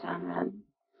rock genre.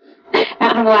 I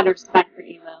don't have a lot of respect for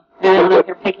emo. I don't know if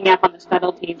you're picking up on the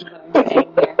subtleties of what I'm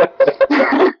saying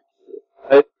here.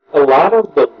 A lot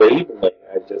of the labeling,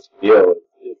 I just feel,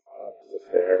 is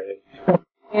unnecessary.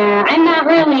 Yeah, I'm not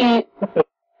really...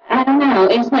 I don't know.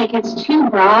 It's like it's too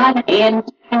broad and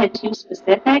kind of too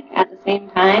specific at the same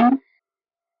time.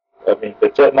 I mean,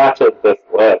 but not just this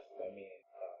list. I mean,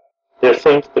 there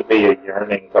seems to be a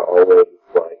yearning to always,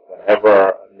 like, whenever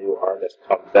a new artist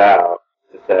comes out,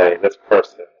 to say, this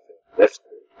person is in this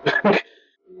group.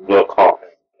 We'll call him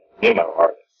an emo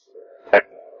artist, or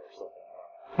techno, or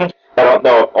something. I don't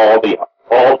know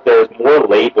if there's more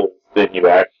labels than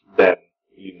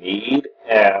you need,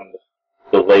 and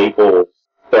the labels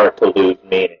start to lose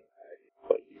meaning.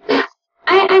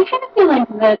 I kind of feel like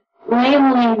that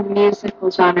labeling musical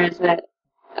genres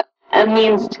a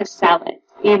means to sell it,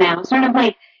 you know, sort of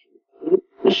like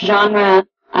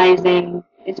genreizing,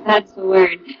 if that's the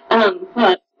word.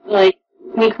 But like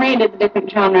we created the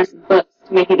different genres of books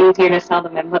to make it easier to sell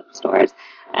them in bookstores.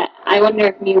 I wonder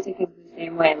if music is the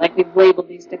same way. Like we've labeled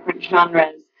these different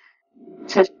genres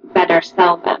to better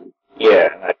sell them. Yeah,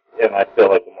 and I feel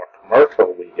like the more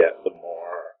commercial we get, the more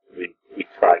we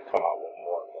try to come up with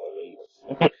more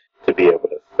labels to be able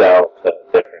to sell to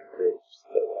different groups.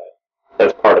 So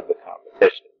that's part of the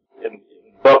competition. In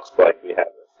books, like we have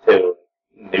this too,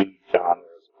 new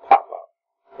genres pop up,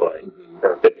 like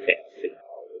urban fantasy. Is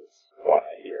one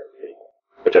I hear of people,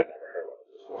 which I've never heard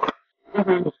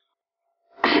of before.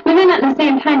 But then at the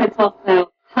same time, it's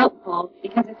also helpful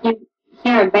because if you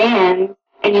hear a band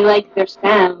and you like their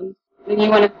sound, then you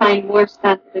want to find more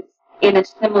stuff that's in a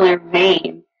similar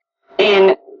vein.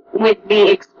 And with the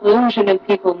explosion of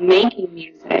people making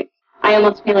music, I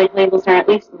almost feel like labels are at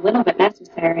least a little bit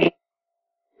necessary.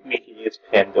 We can use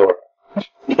Pandora.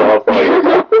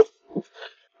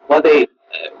 Well, they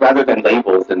rather than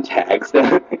labels and tags, you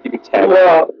tag.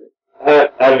 Well,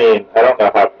 I mean, I don't know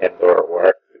how Pandora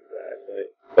works exactly,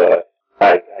 but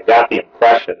I got the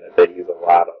impression that they use a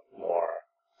lot of more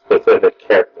specific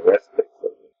characteristics of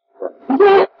it.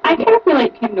 Yeah, I kind of feel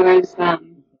like Pandora's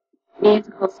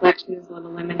musical selection is a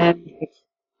little limited.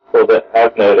 Well,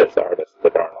 I've noticed artists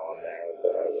that aren't on there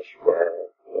that I wish were.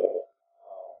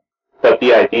 But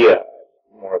the idea,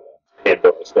 more than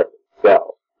Pandora service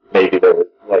itself, maybe there was,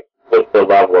 like, with the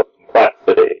level of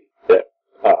complexity, that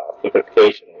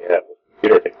sophistication we have with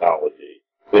computer technology,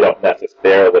 we don't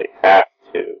necessarily have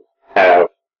to have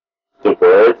the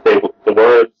words. The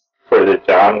words for the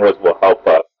genres will help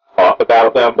us talk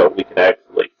about them, but we can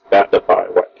actually specify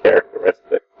what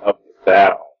characteristics of the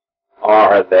sound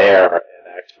are there and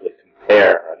actually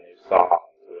compare a new song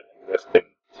to an existing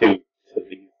to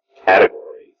these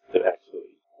categories to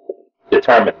actually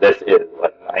determine this is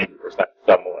like 90%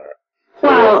 similar to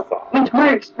Well, this song. which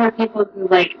works for people who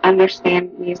like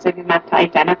understand music enough to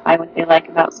identify what they like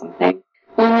about something.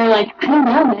 When they're like, I don't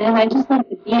know, man, I just like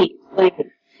the beat. Like,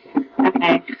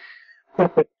 okay.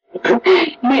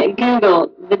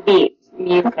 Google the Beats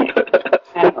music.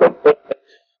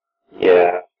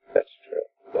 Yeah, that's true.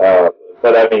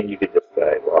 But I mean, you could just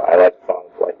say, well, I like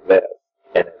songs like this,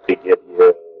 and it could give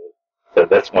you, so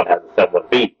this one has a similar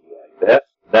beat, you like this?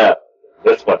 No.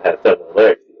 This one has similar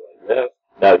lyrics, you like this?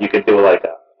 No, you could do like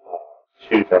a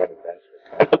choose your own adventure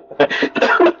kind of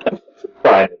thing.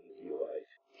 Find it if you like.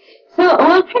 So,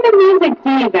 what kind of music do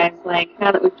you guys like,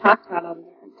 now that we've talked about all the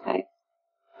different types?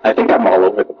 I think I'm all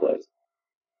over the place.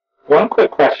 One quick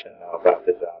question now about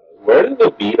the genres. Where do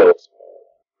the Beatles fall?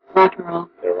 Rock and roll.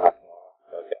 They're rock and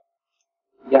roll. Okay.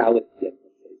 Yeah.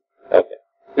 Okay.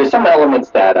 There's some elements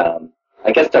that,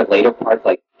 I guess the later parts,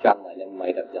 like John Lennon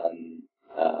might have done,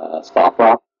 soft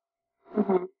rock.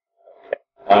 Mm-hmm.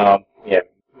 Yeah,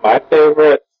 my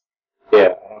favorite, I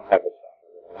don't have a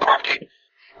genre.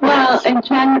 Well, in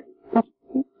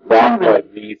Not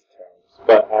like these terms,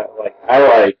 but I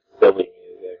like silly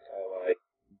music. I like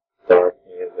dark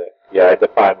music. Yeah, I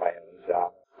define my own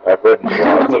genre. I've written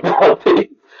songs about these.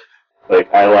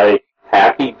 Like, I like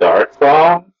happy dark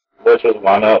songs, which was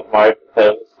one of my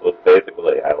posts, was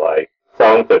basically I like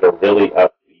songs that are really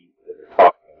upbeat, that are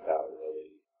talking about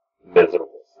really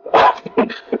miserable stuff.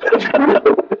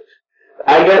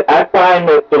 I find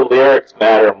that the lyrics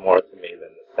matter more to me than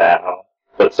the sound,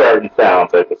 but certain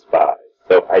sounds I despise.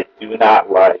 So I do not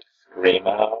like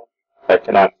screamo. I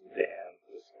cannot stand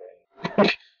the scream.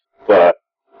 But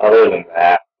other than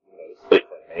that, mostly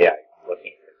for me, I'm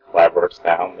looking for clever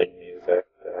sounding music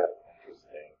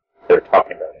they're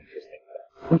talking about interesting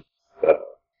things. So.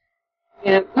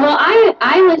 Yeah. Well,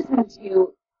 I listen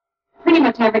to pretty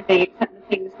much everything except the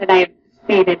things that I've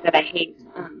stated that I hate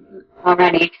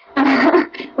already.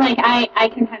 Like, I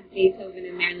can have Beethoven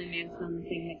and Marilyn Manson on the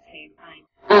same mixtape,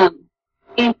 fine.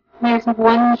 If there's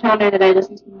one genre that I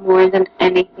listen to more than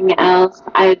anything else,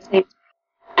 I would say,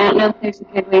 I don't know if there's a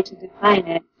good way to define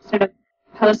it, sort of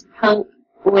post-punk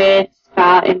with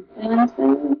ska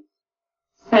influences.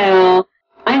 So,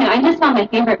 I know, I just saw my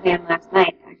favorite band last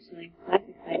night, actually. So that's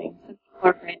exciting. So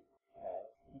corporate.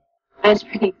 I was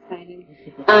pretty excited.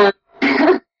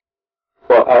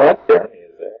 Well, I like their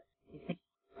music.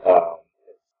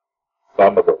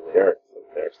 Some of the lyrics of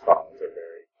their songs are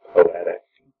very poetic.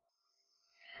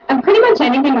 And pretty much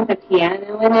anything with a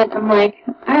piano in it, I'm like,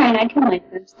 alright, I can like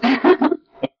this.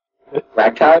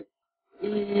 Ragtime?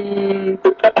 I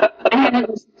haven't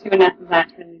listened to enough of that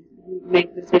to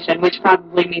make a decision, which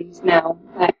probably means no.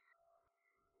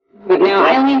 But no,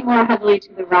 I lean more heavily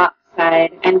to the rock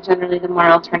side, and generally the more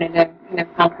alternative kind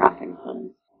of punk rock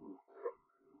influence.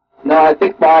 No, I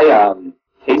think my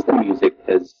taste in music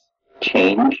has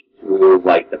changed through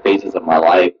like the phases of my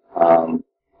life.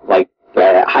 Like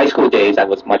the high school days, I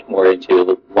was much more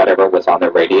into whatever was on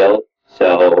the radio,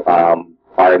 so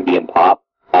R&B and pop.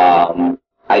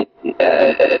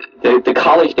 The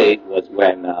college days was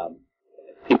when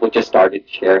people just started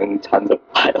sharing tons of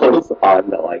files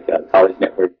on college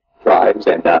network drives,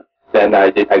 and then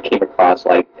I came across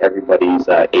like everybody's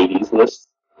 80s list.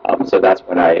 So that's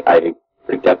when I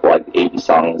picked up like 80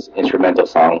 songs, instrumental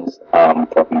songs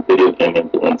from video game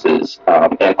influences,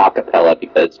 and acapella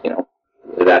because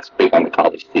that's big on the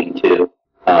college scene too.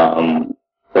 And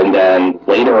then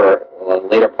later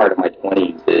part of my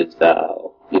 20s is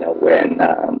when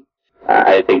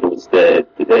I think it was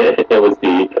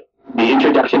the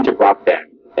introduction to Rock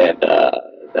Band, and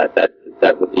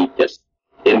that really just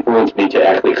influenced me to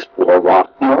actually explore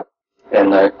rock more,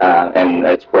 and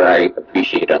that's where I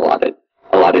appreciated a lot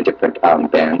of different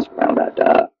bands around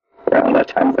that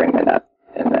time frame and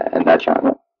that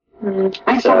genre.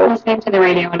 I started listening to the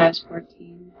radio when I was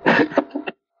 14.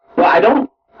 Well, I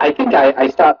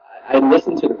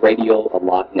listen to the radio a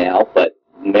lot now, but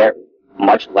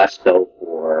much less so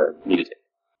for music.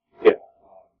 Yeah.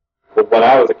 But when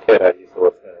I was a kid, I used to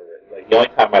listen to it. Like, the only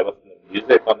time I listened to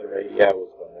music on the radio was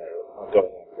when they were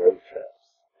going on road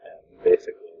trips. And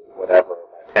basically, whatever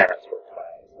my parents were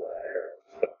playing is what I heard.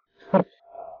 So,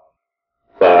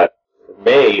 but for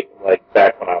me, like,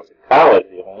 back when I was in college,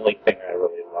 the only thing I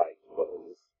really liked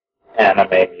was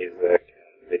anime music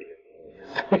and video game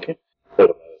music, for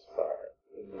the most part.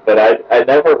 But I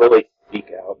never really seek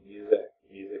out music.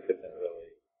 Music isn't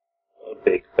really a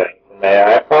big thing for me.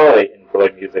 I probably enjoy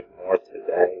music more today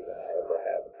than I ever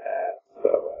have in the past, so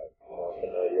I'm more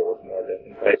familiar with more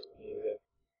different types of music.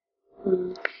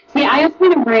 See, I was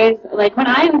kind of raised, like, when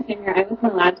I was younger, I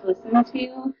wasn't allowed to listen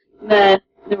to the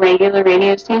regular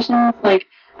radio stations. Like,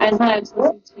 I was allowed to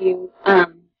listen to,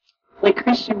 like,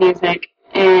 Christian music,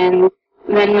 and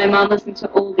then my mom listened to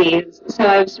oldies, so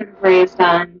I was sort of raised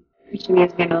on Christian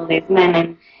music and oldies, and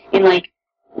then in like,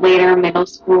 later middle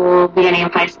school, beginning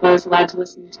of high school, I was allowed to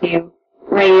listen to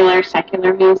regular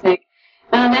secular music.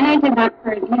 And I did that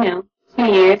for, 2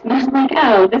 years, and I was like,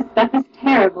 oh, this stuff is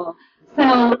terrible.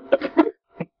 So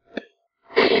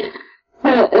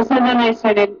then I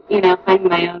started, finding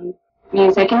my own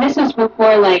music. And this was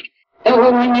before,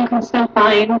 when you can still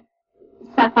find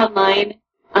stuff online,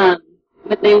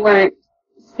 but they weren't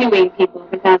suing people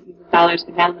for thousands of dollars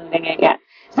for downloading it yet.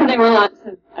 So there were lots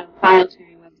of file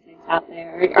sharing websites out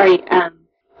there, or you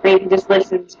can just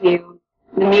listen to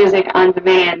the music on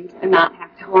demand and not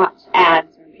have to watch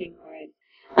ads or pay for it.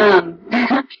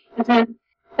 It's a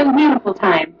beautiful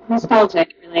time,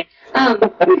 nostalgic, really.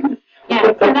 Yeah,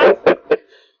 so that's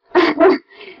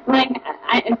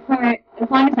for as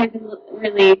long as I've been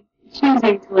really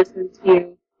choosing to listen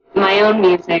to my own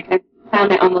music, I've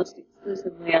found it almost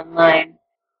exclusively online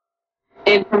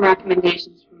and from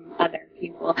recommendations from other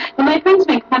people. But my friends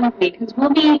make fun of me because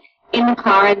we'll be in the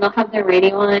car and they'll have their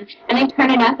radio on and they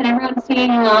turn it up and everyone's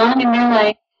singing along and they're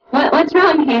like, what's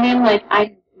wrong, Kanan? Like, I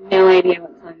have no idea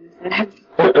what song this is.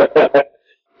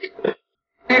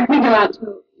 Or if we go out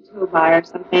to a bar or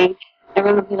something,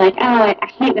 everyone will be like, oh, I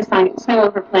hate this song, it's so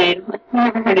overplayed. I'm like, I've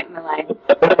never heard it in my life.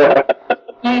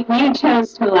 You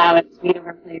chose to allow it to be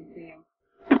overplayed for you.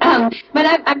 But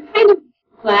I'm kind of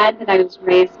glad that I was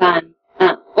raised on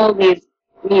oldies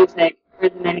music more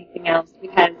than anything else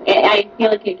because I feel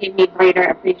like it gave me greater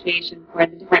appreciation for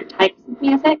the different types of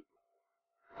music.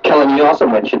 Kellen, you also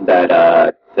mentioned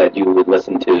that you would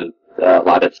listen to a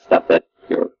lot of stuff that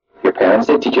your parents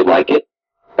did. Did you like it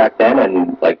back then?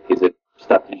 And is it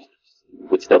stuff you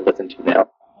would still listen to now?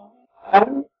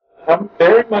 I'm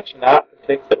very much not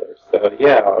particular, so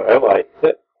yeah, I liked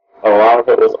it. A lot of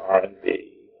it was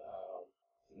R&B,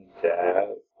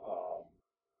 jazz,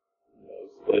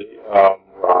 mostly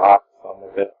rock, some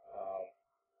of it.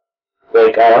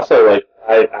 I also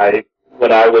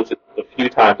when I was the few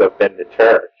times I've been to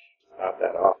church, not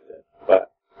that often,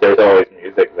 but there's always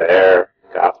music there,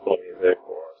 gospel music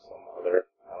or some other,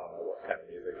 I don't know what kind of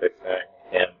music they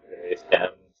sing, various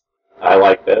hymns. I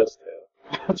like those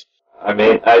too. I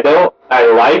mean, I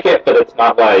like it, but it's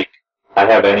not like I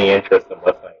have any interest in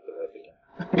listening to this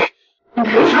again.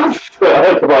 So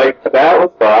it's like, that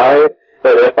was fine,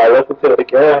 but if I listen to it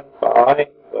again, fine,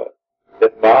 but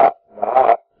if not.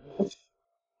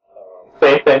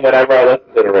 Same thing whenever I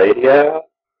listen to the radio.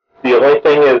 The only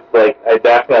thing is, I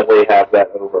definitely have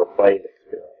that overplayed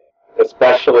experience.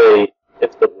 Especially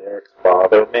if the lyrics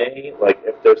bother me.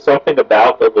 If there's something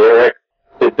about the lyrics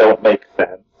that don't make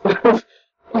sense.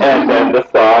 And then the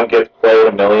song gets played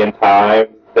a million times,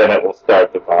 then it will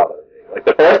start to bother me.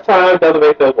 The first time it doesn't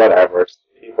make sense, whatever.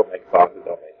 People make songs that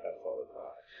don't make sense all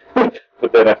the time.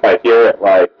 But then if I hear it,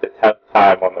 the 10th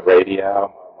time on the radio,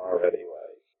 I'm already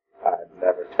I'm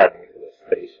never turning to this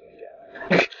station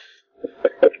again.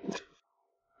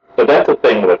 But that's the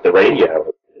thing with the radio,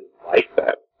 is like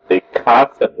that. They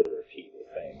constantly repeat the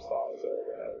same songs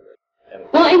over and over.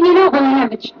 Well, and you don't really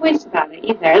have a choice about it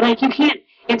either. You can't,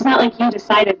 it's not like you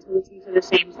decided to listen to the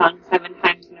same song 7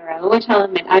 times in a row, which I'll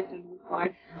admit I've done before.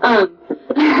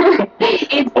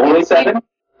 It's only 7?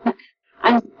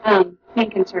 I'm being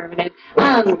conservative.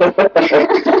 But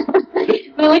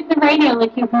with the radio, you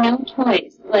have no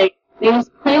choice. They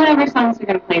just play whatever songs they're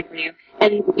going to play for you,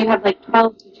 and you have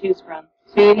 12 to choose from.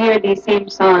 So you hear these same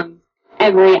songs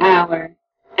every hour.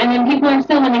 And then people are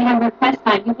still, when they have request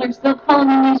time, people are still calling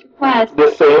in these requests.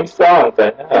 The same songs,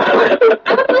 I know.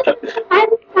 I'm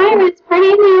Cyrus, Party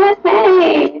in the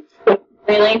USA.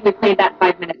 Really? We played that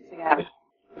 5 minutes ago.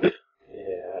 Yeah.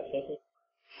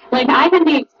 I had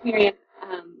the experience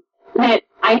that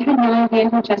I had no idea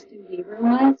who Justin Bieber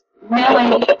was. No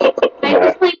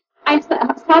idea. I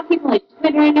saw people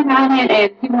twittering about it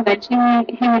and people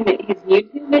mentioning him in his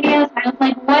YouTube videos. I was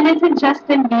like, what is a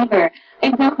Justin Bieber? I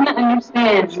don't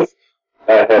understand.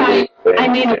 I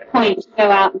made a point to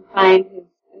go out and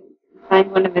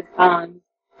find one of his songs.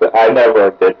 So I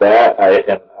never did that.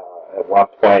 At one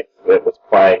point it was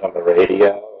playing on the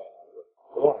radio,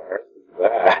 and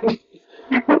I was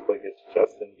like, who is that? It's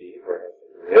Justin Bieber.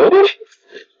 Really?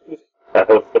 I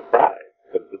was surprised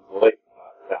because his voice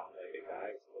not sound like a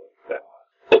guy's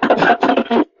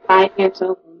voice. 5 years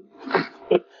old.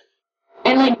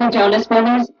 And the Jonas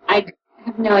Brothers, I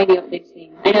have no idea what they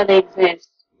sing. I know they exist.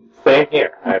 Same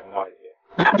here. I have no idea.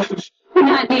 I'm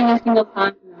not naming a single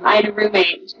song from them. I had a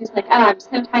roommate, and she was like, oh, I'm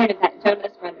so tired of that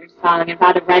Jonas Brothers song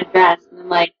about a red dress. And I'm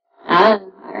like,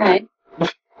 alright.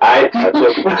 I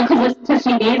You can listen to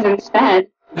CDs instead.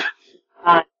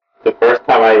 The first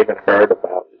time I even heard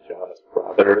about the Jonas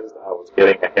Brothers, I was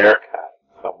getting a haircut.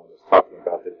 Someone was talking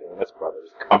about the Jonas Brothers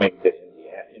coming to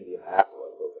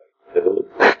Indianapolis. I was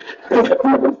Who are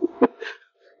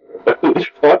you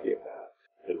talking about?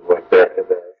 It's like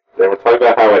they were talking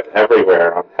about how it's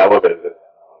everywhere on television and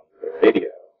on the radio.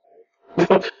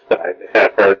 I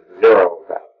had heard zero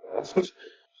about this.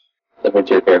 That went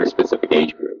to a very specific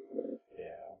age group. Yeah.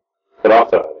 But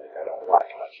also, like, I don't watch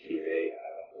much TV. I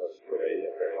don't listen to radio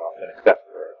very often, except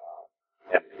for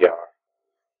NPR.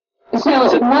 So,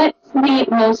 what's the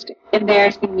most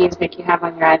embarrassing music you have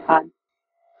on your iPod?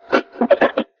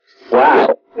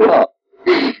 Wow. Huh.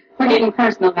 We're getting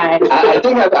personal, guys. I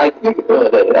think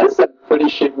that's some pretty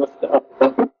shameless stuff.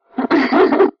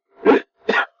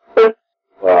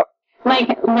 Well, like,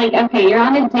 okay, you're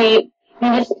on a date,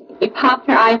 you pop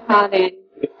your iPod in,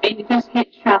 and you just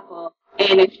hit shuffle,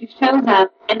 and if she shows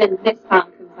up, and then this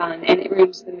song comes on, and it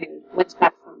ruins the mood. What's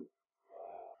that song?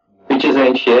 Bitches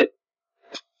ain't shit.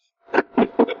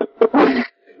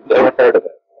 never heard of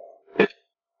it.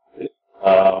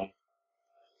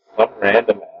 Some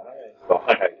random anime song,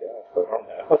 I guess. I don't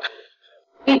know.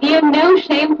 If you have no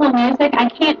shameful music, I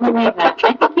can't believe that.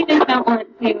 I think you just don't want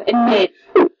to admit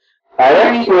I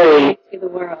actually, to the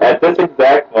world. at this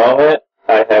exact moment,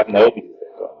 I have no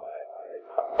music on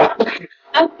my iPod.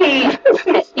 Okay,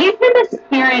 these are the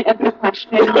spirit of the question.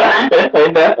 Yeah?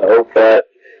 I know, but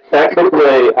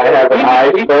technically I have an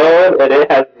iPhone and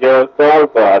it has 0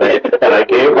 songs on it, and I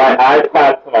gave my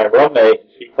iPod to my roommate and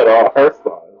she put all her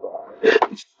songs on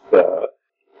it. So,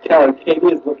 Kellen, Katie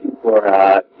is looking for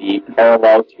the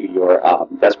parallel to your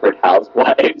Desperate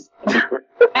Housewives.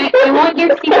 I want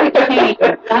your secret shade.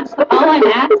 That's all I'm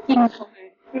asking for.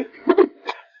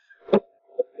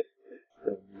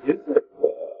 the music,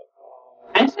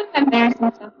 I just have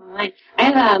embarrassing stuff online. I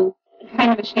have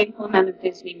kind of a shameful amount of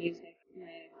Disney music in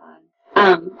my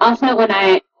iPod. Also, when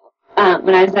I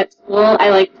was at school, I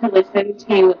liked to listen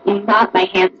to Mbop by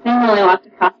Hanson while I walked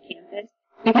across campus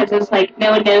because it's like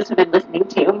no one knows what I'm listening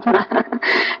to,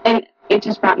 and it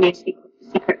just brought me a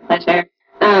secret pleasure.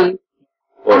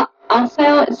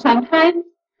 Also, sometimes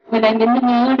when I'm in the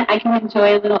mood, I can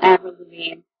enjoy a little Avril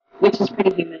Lavigne, which is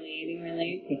pretty humiliating,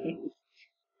 really.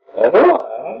 I don't know.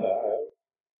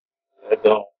 I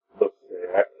don't look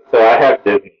there. So I have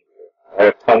Disney. I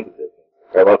have tons of Disney.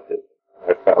 I love Disney.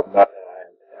 I found nothing. I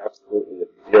am absolutely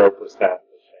 0%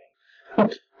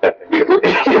 ashamed.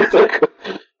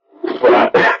 But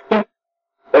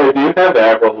I do have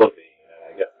Avril Lavigne, and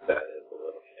I guess that is a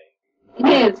little shame. It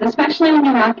is, especially when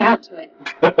you rock out to it.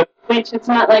 Which it's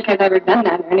not like I've ever done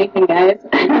that or anything, guys.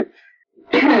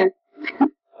 You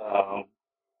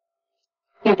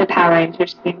have the Power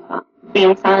Rangers theme song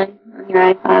on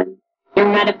your iPod. Your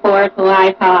metaphorical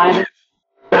iPod.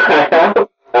 I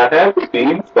have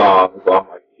theme songs on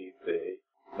my PC,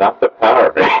 not the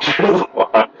Power Rangers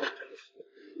one.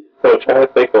 So I'm trying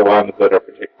to think of ones that are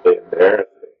particularly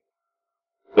embarrassing.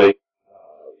 Like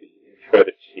the intro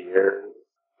to Cheers.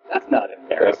 That's not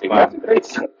embarrassing. That's That's a great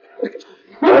song.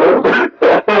 I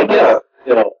guess,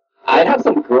 I have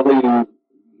some girly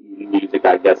music,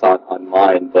 I guess, on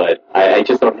mine, but I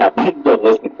just don't have the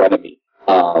list in front of me.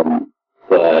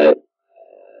 But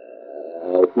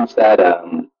who's that?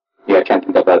 Yeah, I can't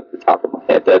think of that at the top of my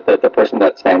head. The person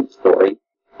that sang the story.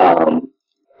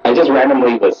 I just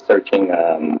randomly was searching.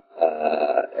 I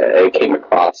came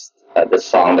across this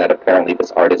song that apparently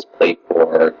this artist played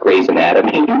for Grey's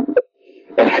Anatomy,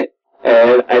 and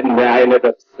I ended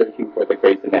up searching for the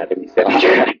Grey's Anatomy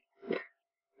soundtrack.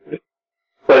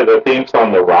 So the theme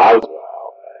song to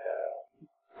Roswell,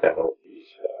 that old TV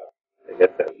show. I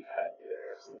guess that would be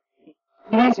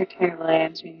there. You guys are terrible at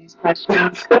answering these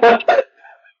questions. No,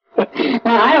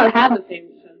 I don't have a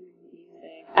favorite show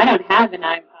music. I don't have an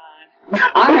iPod.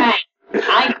 Alright,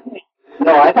 I quit.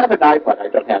 No, I have an iPod. I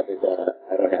don't have it.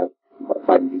 I don't have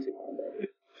my music on there.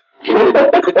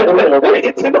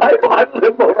 It's an iPod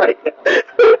limbo right now.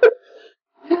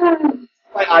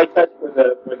 My iPad for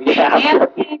the app.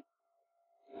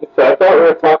 So I thought we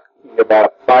were talking about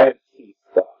science-y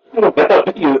stuff,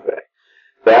 about music.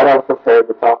 That I'm prepared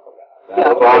to talk about.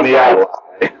 That was on the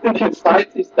outline.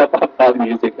 Science-y stuff about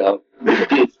music.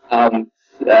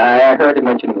 I heard it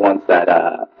mentioned once that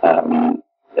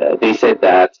they said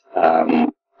that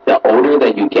the older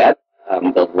that you get,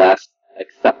 the less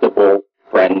acceptable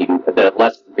the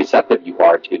less receptive you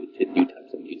are to new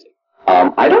types of music.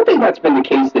 I don't think that's been the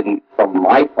case from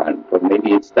my front, but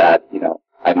maybe it's that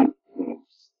I'm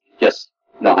just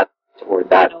not toward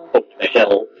that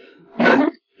hill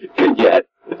yet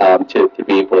to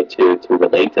be able to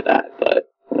relate to that. But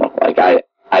like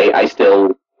I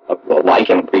still like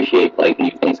and appreciate like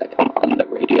new things that come on the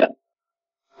radio.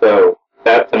 So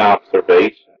that's an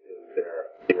observation. Is there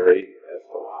a theory as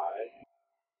to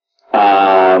why?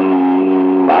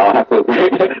 I'll have to agree.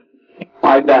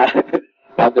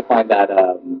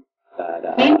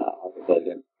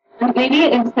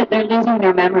 idea is that they're losing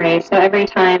their memory, so every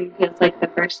time feels like the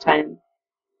first time.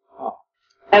 Oh.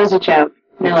 That was a joke.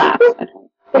 No laughs. Okay.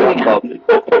 Moving on.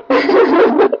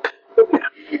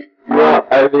 Well,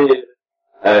 I mean,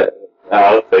 I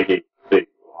was thinking big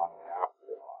long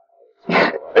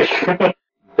after. Like,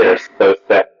 they're so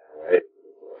set in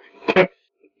their ways.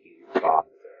 These songs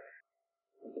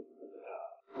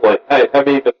are. Like, I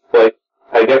mean, it's like,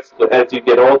 I guess as you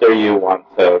get older, you want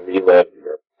to relive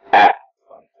your past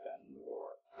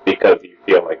because you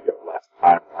feel like you have less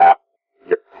time left.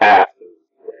 Your past is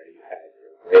where you had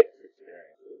your greatest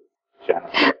experiences,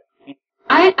 generally.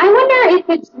 I wonder if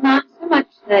it's not so much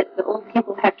that the old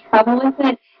people have trouble with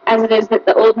it as it is that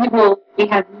the old people we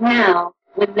have now,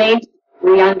 when they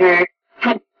were younger,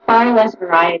 had far less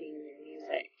variety in their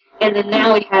music. And then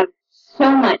now we have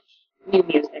so much new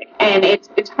music. And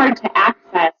it's hard to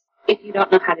access if you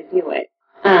don't know how to do it.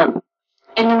 And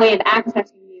the way of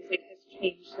accessing music has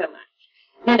changed so much.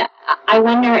 Then I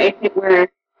wonder if it were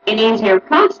an easier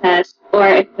process or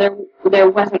if there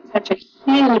wasn't such a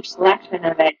huge selection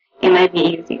of it, it might be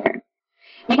easier.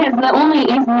 Because the only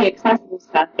easily accessible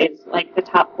stuff is like the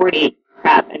top 40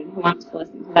 crap, and who wants to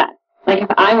listen to that? Like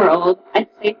if I were old, I'd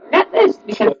say forget this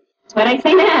because it's what I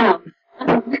say now.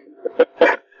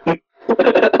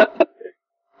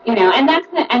 You know, and that's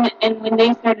and when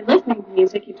they started listening to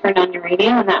music, you turned on your radio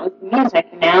and that was the music,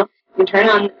 and now you turn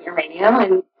on your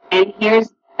radio and here's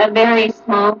a very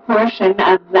small portion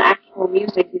of the actual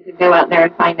music you could go out there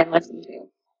and find and listen to.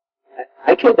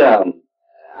 I think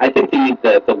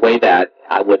the way that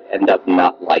I would end up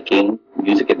not liking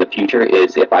music in the future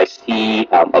is if I see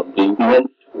a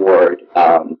movement toward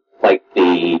like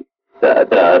the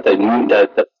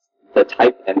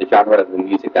type and the genre of the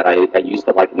music that I used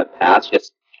to like in the past,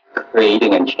 just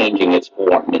creating and changing its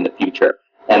form in the future.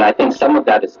 And I think some of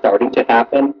that is starting to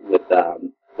happen with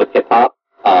hip hop.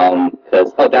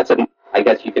 Because I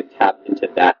guess you could tap into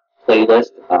that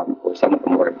playlist for some of the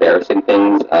more embarrassing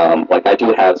things. Like I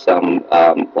do have some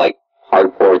like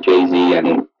hardcore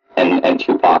Jay-Z and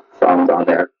Tupac songs on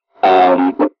there.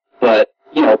 But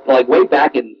you know, like way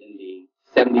back in the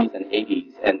 70s and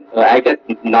 80s, and I guess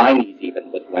 90s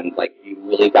even was when like you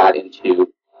really got into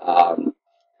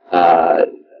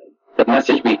the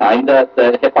message behind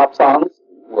the hip hop songs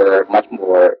were much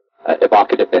more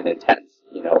evocative and intense.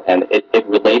 You know, and it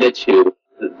related to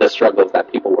the struggles that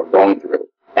people were going through.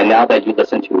 And now that you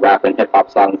listen to rap and hip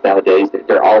hop songs nowadays,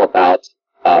 they're all about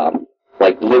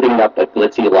like living up a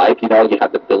glitzy life. You know, you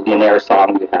have the billionaire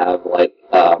song, you have like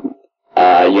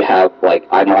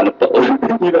I'm on a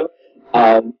boat, you know,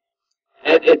 and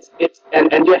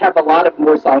and you have a lot of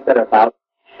more songs that are about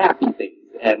happy things.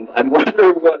 And I'm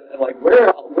wondering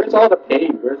where's all the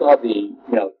pain? Where's all the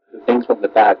the things from the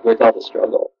past? Where's all the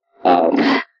struggle?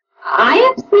 I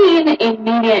have seen in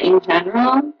media in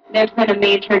general, there's been a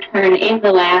major turn in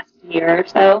the last year or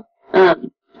so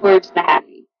towards the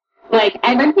happy. Like,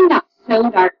 everything got so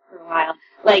dark for a while.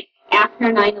 Like,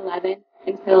 after 9/11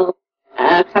 until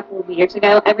a couple of years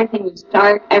ago, everything was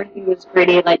dark, everything was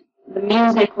gritty. Like, the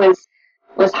music was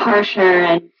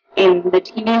harsher, and the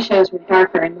TV shows were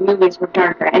darker, and the movies were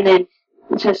darker. And then,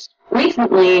 just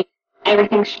recently,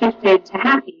 everything shifted to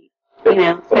happy, you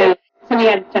know, so we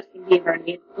have Justin Bieber, and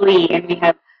we have Glee, and we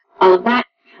have all of that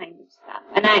kind of stuff.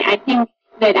 And I think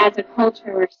that as a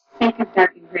culture, we're sick of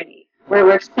dark and gritty.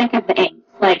 We're sick of the angst.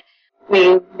 Like,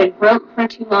 we've been broke for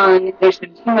too long, there's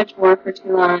been too much war for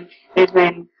too long, there's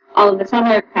been all of this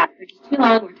other crap for just too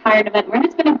long, we're tired of it, and we're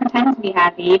just going to pretend to be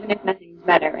happy, even if nothing's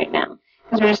better right now.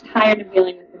 Because we're just tired of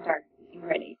dealing with the dark and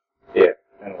gritty. Yeah,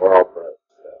 and we're all broke,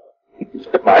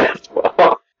 so might as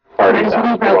well party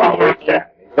down while we can.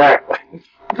 Exactly.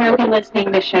 Broken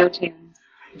listening to show tunes.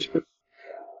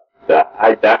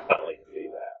 I definitely see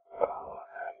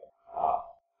that.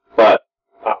 But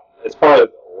as far as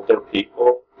older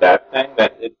people, that thing,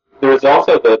 there's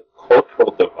also the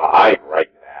cultural divide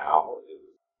right now is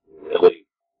really,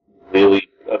 really,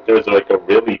 there's like a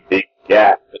really big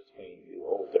gap between the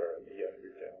older and the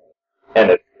younger generation.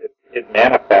 And it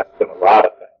manifests in a lot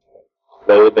of things, like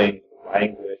clothing,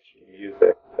 language,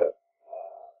 music,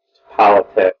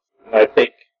 politics. And I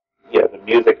think, the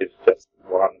music is just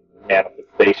one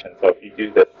manifestation. So if you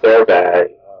do this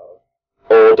survey of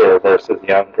older versus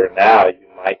younger now, you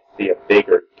might see a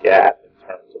bigger gap in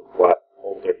terms of what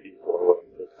older people are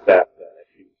willing to accept.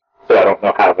 So I don't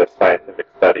know how the scientific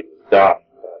study was done,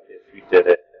 but if you did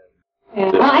it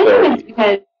in well, I think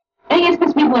it's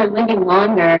because people are living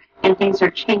longer and things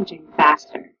are changing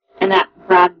faster, and that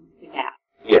broadens the gap.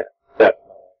 Yeah,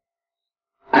 definitely.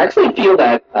 I actually feel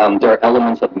that there are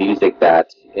elements of music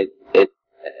that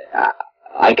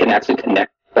I can actually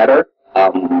connect better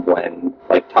when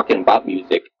like talking about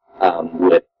music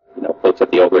with folks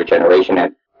of the older generation,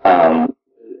 and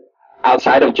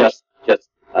outside of just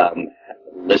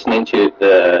listening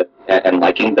to and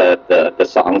liking the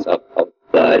songs of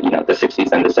the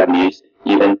 60s and the 70s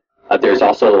even, there's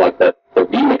also like the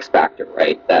remix factor,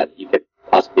 right? That you could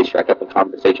possibly strike up a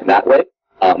conversation that way.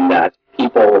 That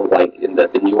people like in the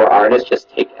newer artists just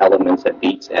take elements and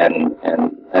beats and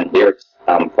lyrics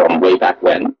from way back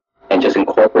when and just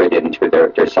incorporate it into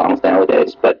their songs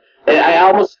nowadays. But I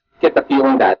almost get the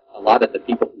feeling that a lot of the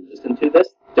people who listen to this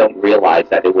don't realize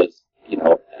that it was,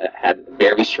 had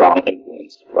very strong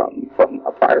influence from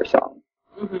a prior song.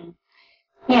 Mm-hmm.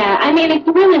 Yeah, I mean, if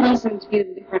you really listen to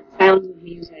the different sounds of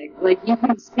music, like, you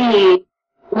can see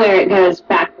where it goes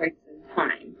backwards in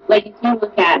time. Like, if you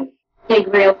look at Big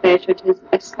Real Fish, which is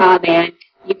a ska band,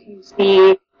 you can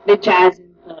see the jazz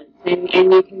influence,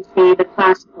 and you can see the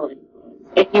classical influence,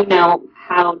 if you know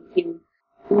how to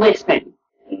listen.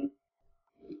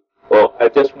 Well, I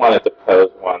just wanted to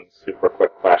pose one super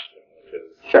quick question, which is,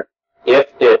 sure, if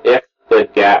the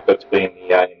gap between the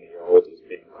young and the old is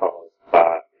being caused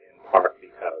by, in part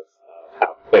because of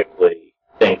how quickly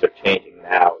things are changing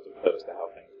now as opposed to how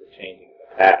things were changing in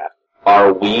the past,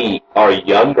 are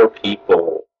younger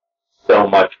people so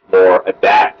much more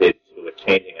adapted to a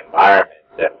changing environment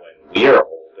that when we're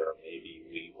older, maybe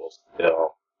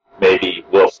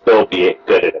we'll still be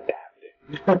good at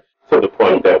adapting to the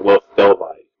point that we'll still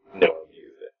like newer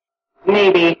music.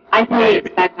 Maybe. I fully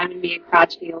expect I'm going to be a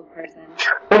crotchety old person.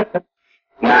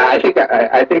 Nah, I think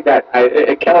that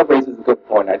Keller raises a good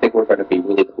point. I think we're going to be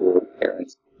really cool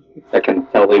parents that can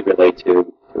totally relate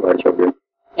to our children.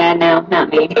 Yeah, no, not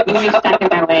me. You're stuck in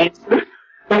my ways.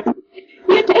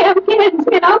 You damn kids,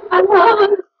 get off my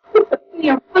lawn!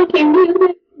 Your funky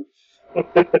music.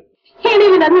 Can't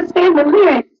even understand the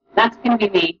lyrics. That's going to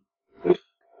be me.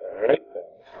 Alright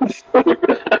then.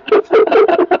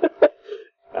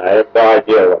 I have no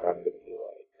idea what I'm going to be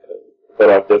like, but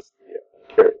I'm just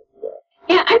curious.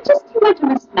 Yeah, I'm just too much of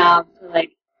a snob to,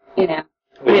 like,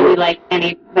 really like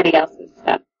anybody else's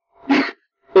stuff.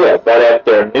 Yeah, but if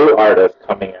there are new artists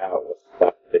coming out with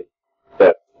stuff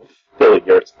that's still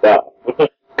your stuff,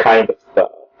 kind of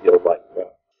stuff, you'll like them.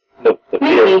 The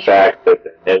mere fact that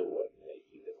they're new wouldn't make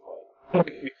you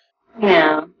dislike.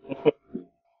 No.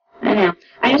 I know.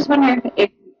 I just wonder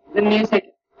if the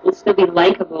music will still be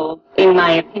likable, in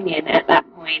my opinion, at that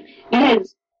point.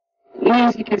 Because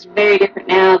music is very different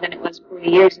now than it was 40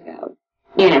 years ago.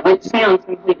 It sounds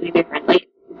completely different. Like,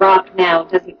 rock now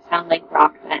doesn't sound like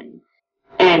rock then.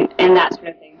 And that sort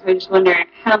of thing. So I just wonder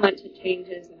how much it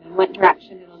changes and in what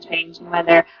direction it'll change and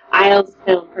whether I'll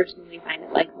still personally find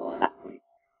it likable at that point.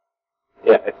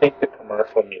 Yeah, I think the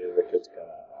commercial music is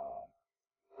gonna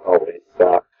always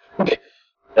suck unless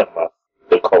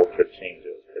the culture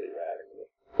changes pretty radically.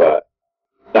 But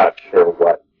not sure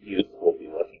what youth will be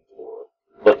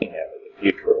looking at in the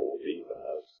future will be the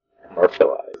most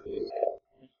commercialized music.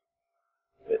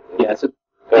 Yeah, so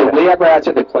did we ever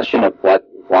answer the question of what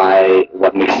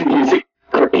makes music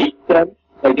great then?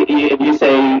 Like, if you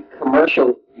say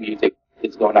commercial music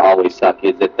is going to always suck,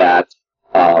 is it that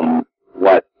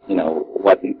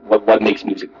what makes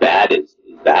music bad is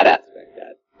that aspect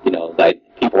that like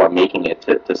people are making it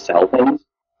to sell things,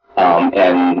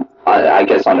 and I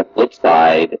guess on the flip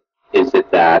side, is it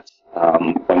that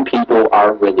when people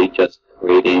are really just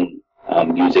creating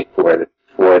music for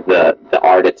the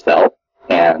art itself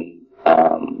and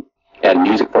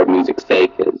music for music's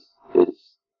sake is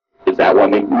that what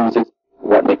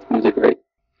makes music great?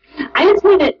 I would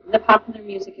say that the popular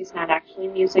music is not actually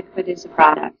music, but is a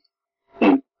product.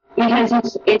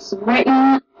 Because it's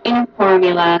written in a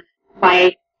formula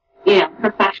by,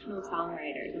 professional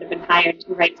songwriters that have been hired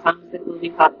to write songs that will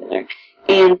be popular.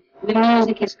 And the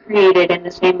music is created in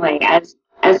the same way as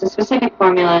a specific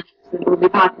formula so that it will be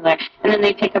popular. And then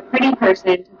they pick a pretty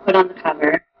person to put on the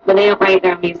cover, but they don't write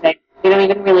their own music. They don't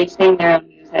even really sing their own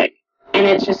music. And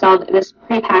it's just all this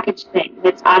prepackaged thing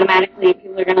that's automatically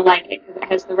people are going to like it because it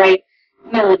has the right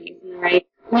melodies and the right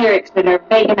lyrics that are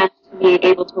vague enough to be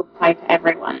able to apply to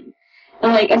everyone.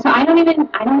 And so I don't even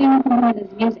think of it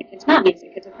as music. It's not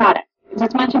music. It's a product. It's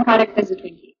as much a product as a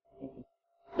Twinkie.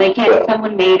 Like, yes,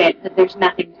 someone made it, but there's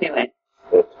nothing to it.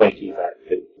 The Twinkies aren't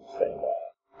the same way.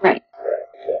 Right.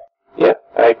 Okay. Yeah,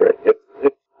 I agree. It's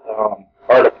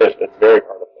artificial. It's very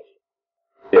artificial.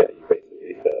 Yeah, you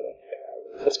basically said it.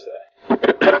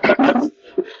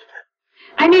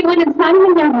 I mean, when it's not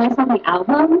even their voice on the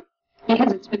album,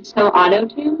 because it's been so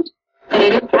auto-tuned, and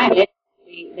they didn't write it,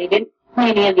 they didn't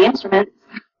play any of the instruments,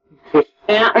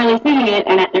 they're not really singing it,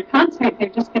 and at their concert, they're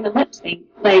just going to lip-sync.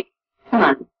 Like, come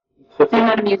on. They're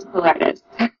not a musical artist.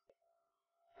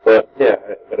 But yeah,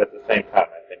 but at the same time,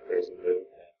 I think there's a movement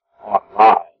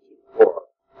online for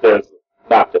there's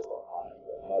not just online,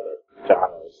 but other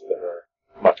genres that are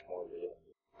much more real.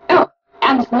 Oh,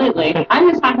 absolutely. I'm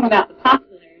just talking about the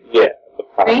popular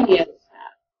The radio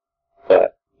stuff.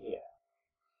 But yeah,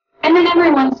 And then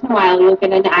every once in a while, you'll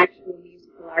get an actual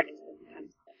musical artist that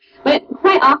becomes. But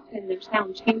quite often, their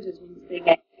sound changes once they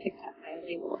get picked up by a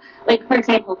label. Like, for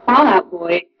example, Fall Out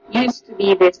Boy used to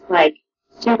be this, like,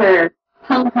 super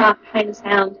punk rock kind of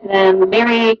sound to them,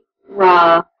 very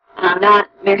raw, not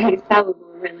very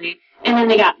sellable, really. And then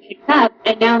they got picked up,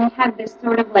 and now they have this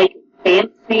sort of, like,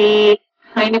 fancy,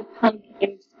 kind of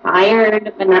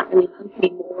punk-inspired, but not really punk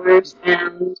anymore,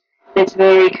 sound that's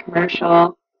very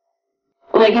commercial.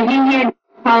 Like, if you hear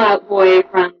Fall Out Boy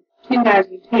from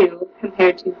 2002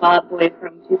 compared to Fall Out Boy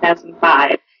from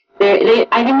 2005,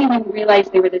 I didn't even realize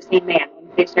they were the same man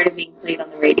when they started being played on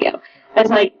the radio. I was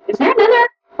like, is there another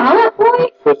Fall Out Boy?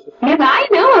 Because I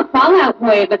know a Fall Out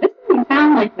Boy, but this doesn't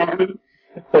sound like them.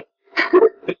 but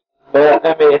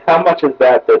I mean, how much is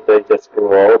that they just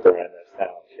grew older in their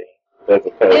sound change, as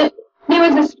opposed to... There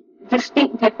was this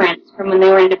distinct difference from when they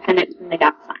were independent to when they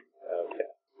got signed.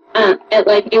 Okay.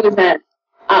 It was a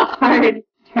hard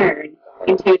turn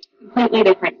into a completely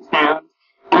different sound,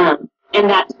 and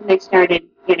that's when they started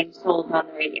getting sold on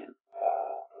the radio.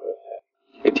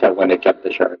 You can tell when it jumped the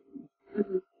chart.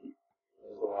 Mm-hmm.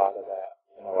 There's a lot of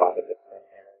that in a lot of different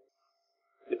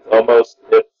areas. It's almost,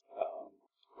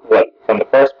 what, from the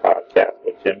first podcast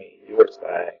with Jimmy, you were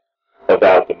saying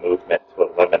about the movement to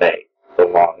eliminate the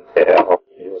long tail.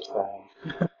 You were saying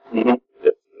Mm-hmm.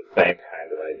 it's the same kind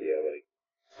of idea, like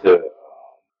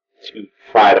to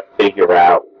try to figure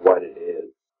out what it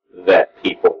is that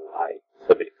people like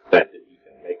to the extent that you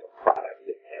can make a product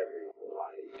that everyone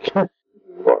likes. And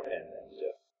then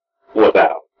just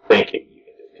without thinking, you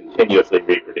can just continuously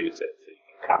reproduce it so you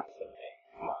can constantly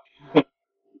make money.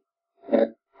 Yeah.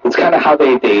 It's kind of how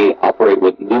they operate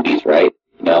with movies, right?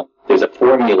 You know, there's a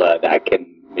formula that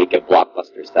can make a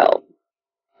blockbuster sell.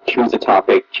 Choose a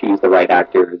topic, choose the right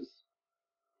actors.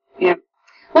 Yeah.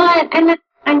 Well, and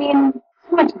I mean,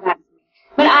 so much of that.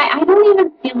 But I don't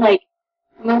even feel like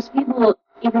most people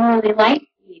even really like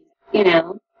music, you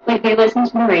know? Like, they listen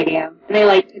to the radio, and they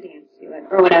like to dance to it,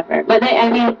 or whatever. But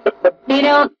they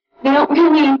don't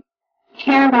really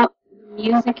care about the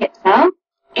music itself.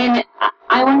 And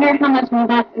I wonder how much of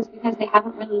that is because they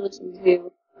haven't really listened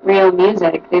to real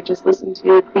music. They've just listened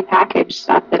to prepackaged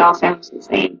stuff that all sounds the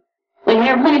same. Like,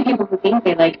 there are plenty of people who think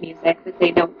they like music, but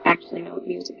they don't actually know what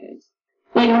music is.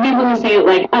 Like, the people who say,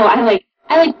 like, oh, I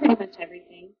like pretty much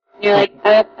everything. And you're like,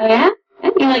 oh yeah?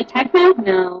 You like techno?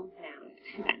 No,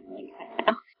 I don't like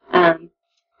techno.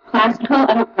 Classical?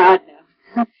 Oh god,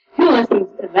 no. Who listens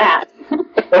to that?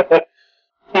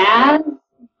 Jazz?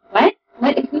 What?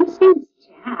 Who sings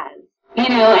jazz? You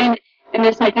know, and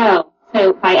it's like, oh,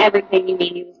 so by everything you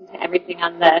mean you listen to everything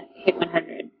on the Hit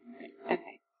 100.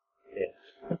 Okay.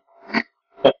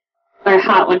 Yeah. Or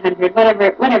Hot 100,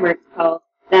 whatever it's called.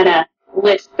 That,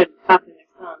 list of popular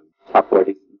songs. Top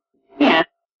 40. Yeah.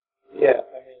 Yeah,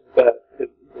 I mean, but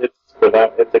it's for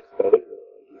them, it's exposure.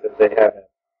 Because they haven't,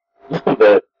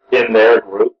 in their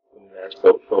group, in their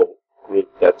social group,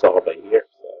 that's all they hear,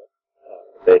 so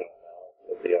they don't know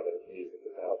that the other music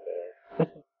is out there.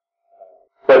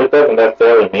 But it doesn't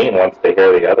necessarily mean once they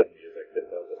hear the other music that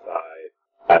they'll decide,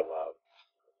 I love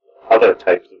other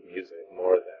types of music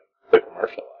more than the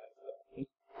commercialized stuff.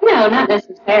 No, not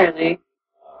necessarily.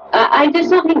 I just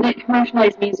don't think that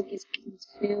commercialized music is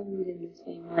consumed in the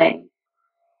same way.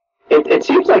 It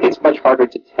seems like it's much harder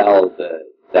to tell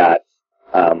that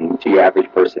to your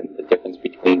average person the difference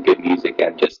between good music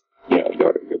and just, you know,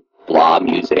 your blah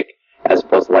music, as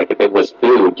opposed to, like, if it was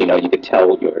food, you know, you could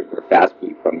tell your fast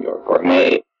food from your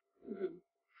gourmet. Mm-hmm.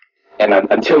 And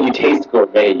until you taste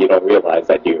gourmet, you don't realize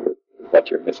that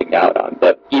what you're missing out on.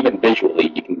 But even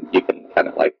visually, you can kind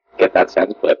of, like, get that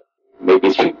sense, but maybe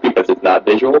it's just because it's not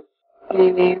visual.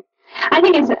 Maybe. I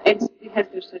think it's because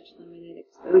there's such limited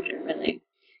exposure, really.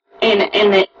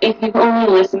 And that if you've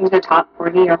only listened to Top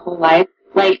 40 your whole life,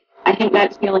 like, I think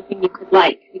that's the only thing you could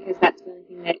like, because that's the only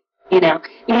thing that, you know,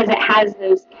 because it has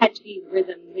those catchy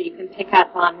rhythms that you can pick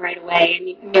up on right away, and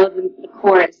you can know the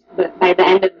chorus, but by the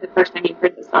end of the first time you've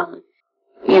heard the song,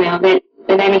 you know, that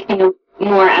anything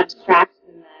more abstract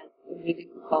than that would be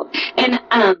difficult. And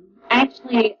I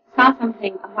actually saw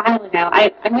something a while ago.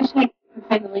 I wish I could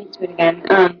find the link to it again.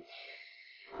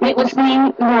 It was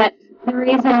saying that the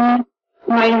reason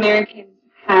white Americans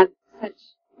have such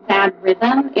bad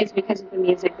rhythm is because of the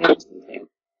music they listen to.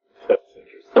 That's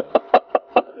interesting.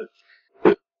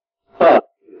 Huh.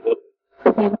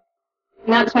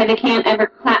 And that's why they can't ever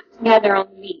clap together on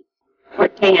the beat or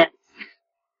dance.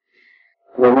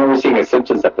 I remember seeing a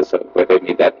Simpsons episode where they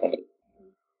made that point.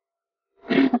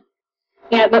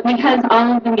 Yeah, but because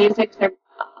all of the musics are,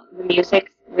 because all the music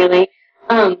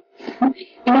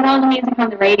on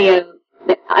the radio,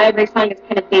 every song is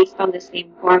kind of based on the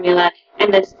same formula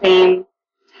and the same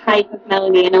type of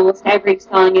melody, and almost every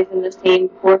song is in the same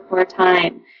 4/4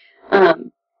 time,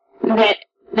 that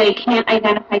they can't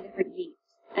identify different beats,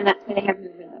 and that's why they have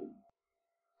no rhythm.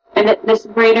 And this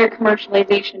greater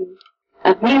commercialization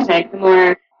of music, the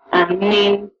more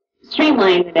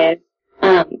streamlined it is,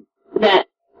 that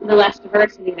the less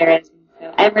diversity there is. And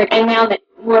so and now that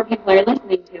more people are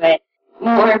listening to it,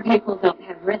 more people don't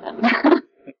have rhythm.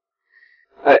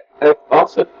 I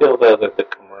also feel, though, that the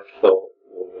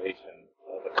commercialization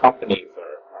of the companies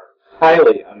are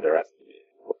highly underestimated.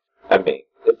 I mean,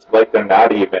 it's like they're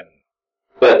not even,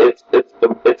 but it's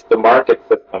the market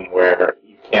system where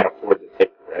you can't afford to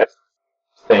take risks.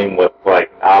 Same with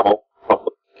like novel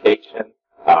publication,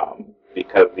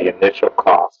 because the initial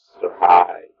costs are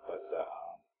high, but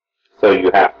so you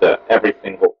have to, every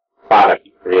single product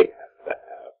you create has to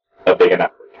have a big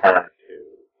enough return to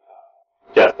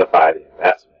justify the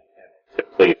investment and to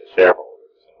please the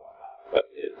shareholders and whatnot. But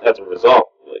as a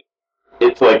result,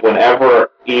 it's like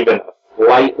whenever even a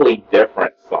slightly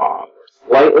different song or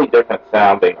slightly different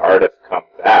sounding artist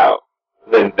comes out,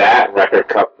 then that record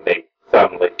company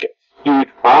suddenly gets huge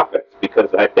profits,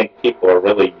 because I think people are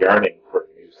really yearning for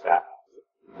new sounds,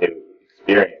 new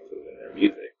experiences in their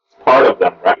music. Part of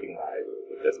them recognizes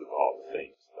that this is all the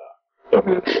same stuff.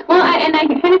 Mm-hmm. Well, I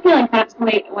kind of feel like that's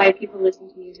why people listen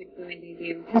to music the way they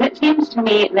do. Because it seems to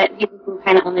me that people who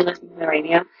kind of only listen to the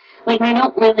radio, like, they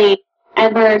don't really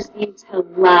ever seem to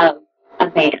love a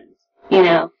band. You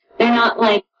know, they're not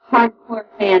like hardcore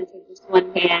fans of just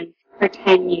one band for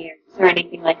 10 years or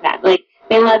anything like that. Like,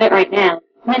 they love it right now.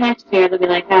 And then next year they'll be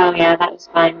like, oh yeah, that was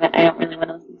fine, but I don't really want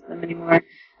to listen to them anymore.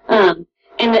 And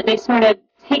that they sort of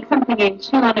take something and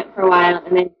chew on it for a while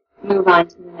and then move on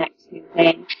to the next new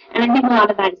thing. And I think a lot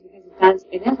of that is because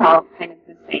it is all kind of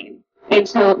the same. And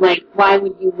so, like, why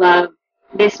would you love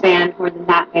this band more than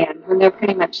that band when they're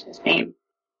pretty much the same?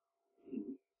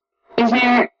 Is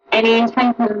there any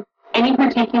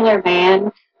particular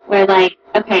band where, like,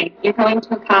 okay, you're going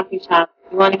to a coffee shop,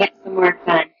 you want to get some work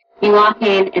done, you walk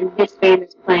in and this band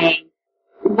is playing,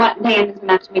 what band is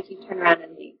enough to make you turn around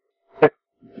and leave?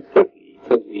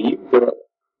 To leave?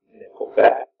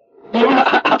 Nickelback.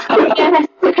 Yes. I'm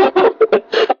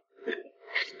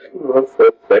so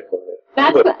sick of it.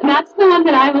 That's the one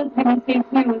that I was going to say too,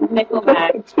 was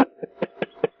Nickelback.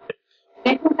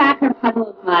 Nickelback or Puddle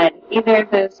of Mud, either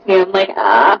of those two. I'm like,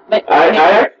 but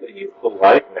I actually used to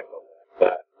like Nickelback,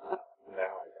 but now I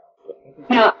don't.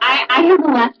 No, I have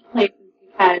left places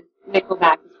because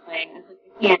Nickelback is playing. I was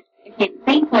like, I can't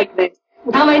think like this.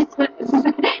 How am I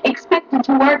expected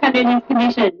to work under these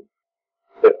conditions?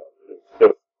 It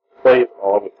just plays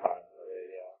all the time on the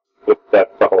radio.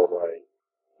 That's the whole right.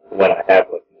 When I have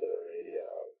listened to the radio,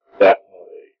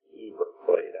 definitely uber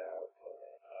played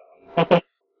out.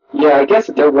 Yeah, I guess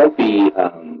there won't be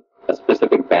a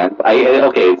specific band.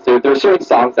 So there are certain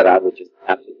songs that I would just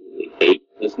absolutely hate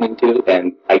listening to,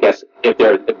 and I guess if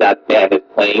that band is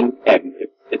playing and if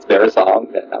it's their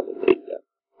song, then I would leave them.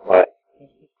 What?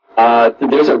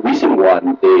 There's a recent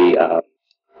one.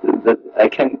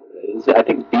 I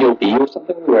think it's B.O.B. or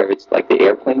something, where it's like the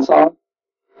airplane song.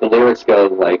 The lyrics go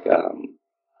like,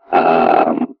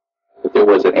 if there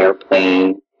was an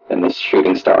airplane and this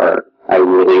shooting star, I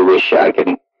really wish I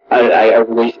could. I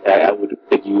wish I would.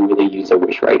 Could you really use a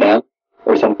wish right now,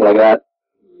 or something like that?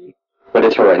 But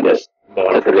it's horrendous.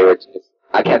 Because the lyrics,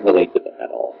 I can't relate to them at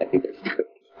all. I think they're stupid.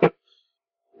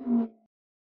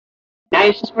 I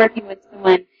was just working with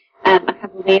someone a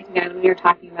couple of days ago, and we were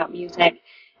talking about music,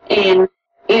 and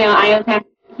he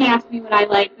asked me what I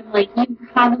liked. I'm like, you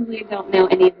probably don't know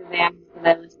any of the bands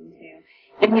that I listen to,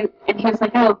 and he was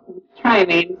like, oh, try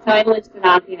me. So I listed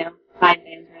off 5 bands or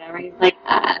whatever. He's like,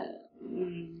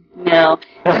 no.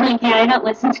 I'm like, yeah, I don't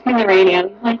listen to the radio.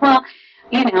 He's like, well,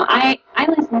 I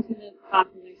listen to the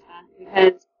popular stuff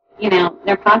because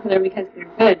they're popular because they're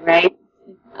good, right?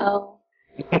 Oh.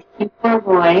 You poor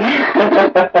boy.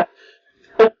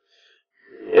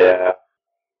 Yeah.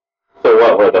 So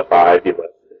what were the 5 you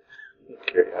listed?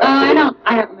 I don't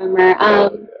remember.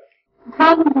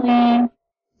 Probably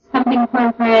something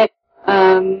corporate,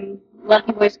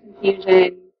 Lucky Boys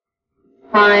Confusion,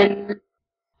 Fun. I'm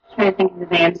trying to think of the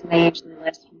bands that I usually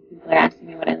list when people are asking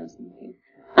me what I listen to.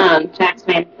 Jack's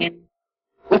Mannequin,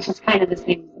 which is kind of the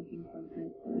same as something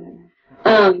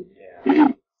corporate.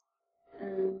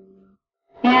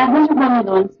 Yeah, those are probably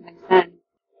the ones that I said.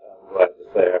 I'm glad to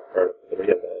say I've heard of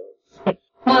 3 of those.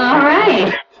 Well, all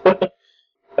right.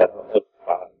 That was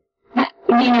fun.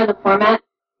 Do you know the format?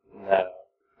 No.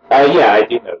 Yeah, I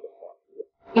do know the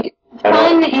one.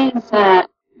 Fun is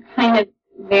kind of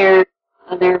their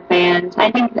other bands. I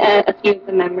think a few of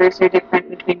the members are different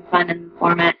between Fun and the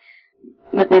format,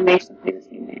 but they're basically the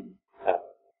same band.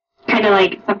 Kind of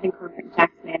like something Corporate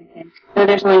Jack's Mannequin. Though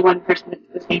there's only one person that's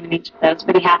the same in each of those,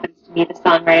 but he happens to be the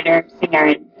songwriter, singer,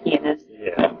 and pianist.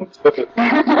 Yeah.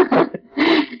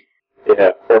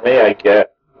 Yeah, for me, I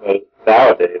get,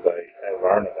 nowadays, I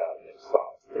learn about new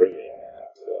songs through the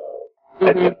internet, so.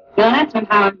 Mm-hmm. Well, that's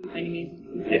how everybody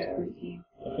music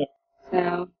Yeah.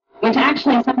 So, which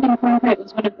actually, Something Corporate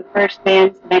was one of the first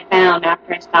bands that I found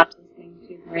after I stopped listening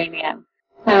to the radio.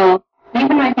 So, they've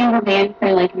been my favorite band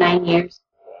for like 9 years.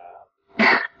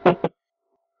 Wow.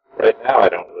 Right now, I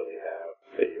don't really have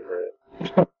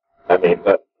favorite. I mean,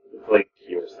 but like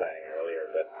you were saying earlier,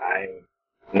 that I'm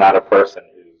not a person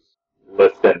who's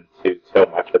listened to so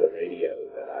much of the radio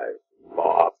that I've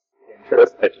lost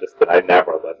interest. It's just that I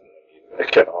never listened to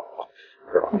music at all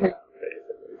growing up,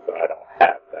 basically. So I don't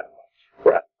have that much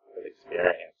breadth of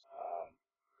experience.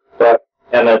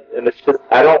 And it's just,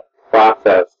 I don't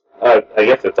process, I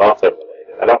guess it's also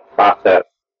related, I don't process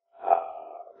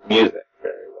music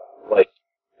very well. Like,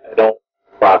 I don't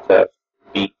process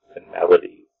beats and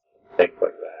melodies and things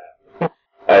like that.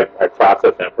 I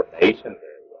process information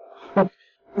very well.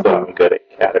 So I'm good at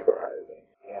categorizing,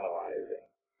 analyzing.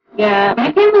 Yeah,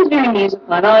 my family's very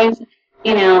musical. I've always,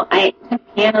 I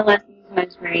took piano lessons when I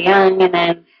was very young, and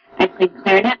then I played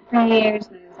clarinet for years,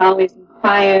 and I was always in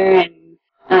choir,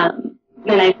 and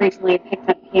then I've recently picked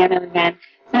up piano again.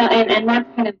 So, and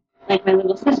that's kind of like my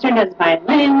little sister does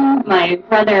violin, my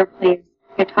brother plays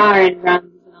guitar and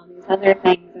drums and all these other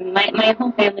things, and my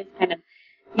whole family's kind of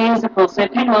musical, so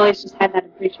I've kind of always just had that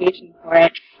appreciation for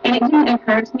it. And it didn't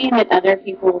occur to me that other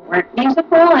people weren't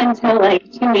musical until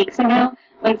like 2 weeks ago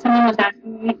when someone was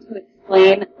asking me to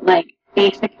explain like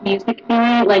basic music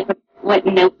theory, like what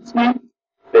notes meant.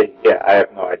 Yeah, I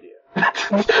have no idea.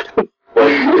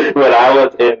 When I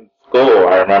was in school,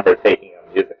 I remember taking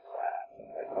a music class in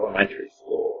like elementary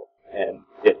school, and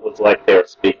it was like they were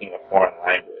speaking a foreign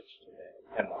language to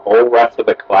me. And the whole rest of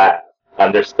the class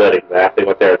understood exactly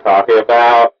what they were talking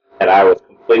about, and I was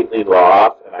completely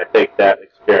lost, and I think that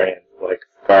experience, like,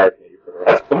 scarred me for the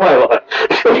rest of my life.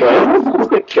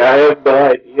 Like, I have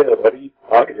no idea, what are you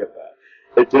talking about?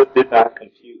 It just did not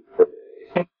compute for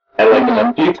me. And, like,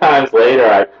 a few times later,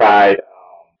 I tried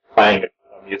playing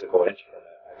a musical instrument.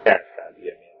 My parents tried to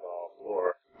get me involved,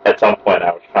 or at some point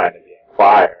I was trying to be in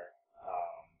choir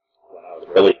when I was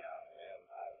really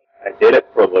young, and I did it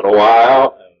for a little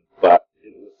while, but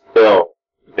it was still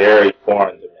very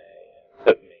foreign to me. It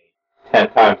took me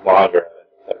 10 times longer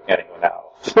than it took anyone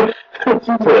else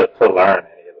to learn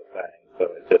any of the things. So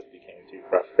it just became too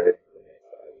frustrating for me.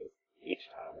 So each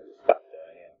time I just stopped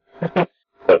doing it.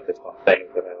 Focused on things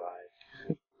that I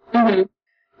like.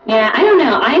 Mm-hmm. Yeah, I don't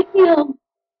know. I feel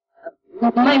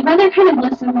my brother kind of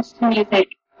listens to music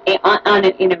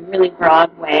in a really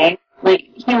broad way. Like,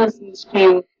 he listens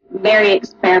to very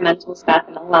experimental stuff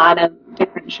in a lot of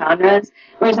different genres,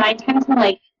 whereas I tend to,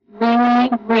 like, really,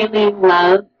 really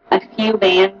love a few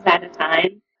bands at a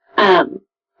time.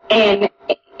 And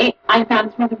I've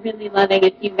gone through the really loving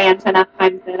a few bands enough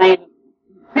times that I have a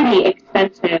pretty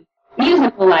extensive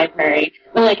musical library,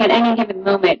 but, like, at any given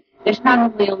moment, there's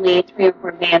probably only 3 or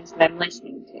 4 bands that I'm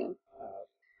listening to.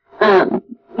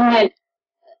 But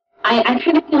I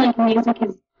kind of feel like music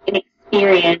is an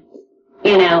experience,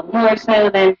 more so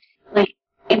than, like,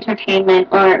 entertainment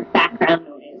or background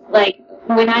noise. Like,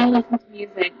 when I listen to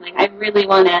music, like, I really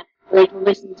want to, like,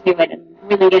 listen to it and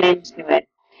really get into it.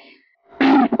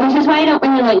 Which is why I don't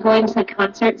really like going to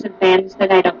concerts of bands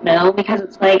that I don't know, because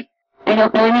it's like, I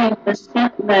don't know any of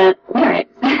the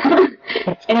lyrics. I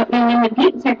don't know when the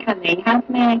beats are coming. How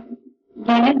can I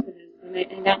get into this? And I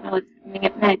don't know what's coming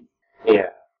up next. Yeah.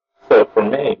 So for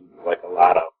me, like, a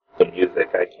lot of the music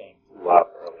I came to love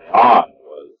early on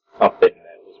was something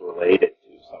that was related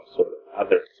to some sort of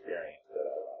other experience that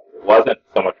I loved. It wasn't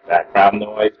so much background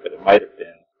noise, but it might have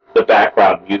been the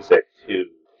background music to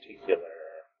a particular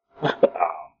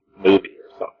movie or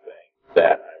something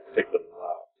that I particularly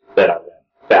loved, that I then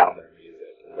found their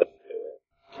music and listened to it,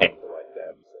 came to like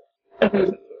that music, and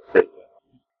listened to it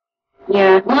frequently.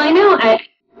 Yeah, well, I know, it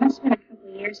must have been a couple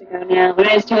of years ago now, when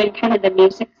I was doing kind of the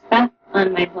music stuff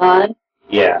on my blog.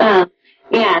 Yeah.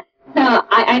 Yeah, so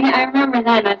I remember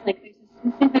then, I was like, there's a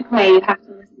specific way you have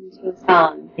to listen to a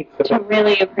song to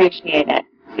really appreciate it.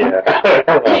 Yeah,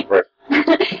 I remember.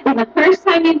 And the first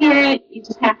time you hear it, you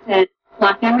just have to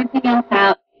block everything else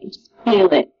out and just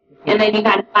feel it. And then you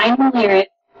got to find the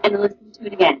lyrics and listen to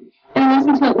it again. And then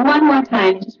listen to it one more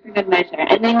time just for good measure.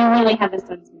 And then you really have a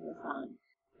sense of the song.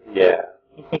 Yeah.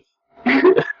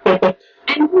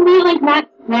 And for me, like,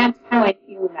 that's how I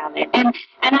feel about it. And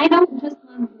I don't just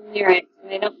love the lyrics,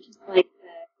 and I don't just like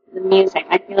the music.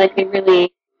 I feel like they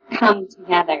really come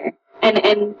together. And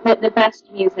the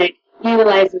best music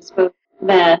utilizes both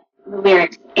the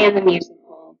lyrics and the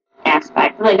musical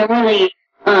aspect. Like, a really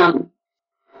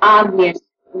obvious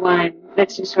one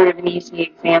that's just sort of an easy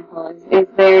example is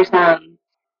there's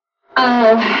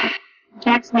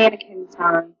Jack's Mannequin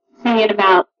song singing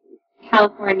about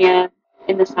California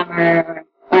in the summer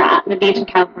or at the beach in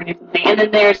California or something. And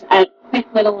then there's a quick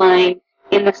little line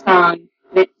in the song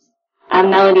that's a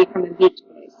melody from a Beach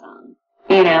Boys song,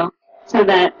 you know, so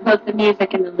that both the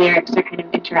music and the lyrics are kind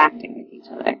of interacting with each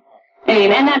other. I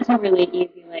mean, and that's a really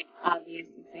easy, like, obvious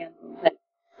example. But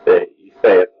You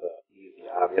say it's an easy,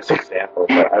 obvious example,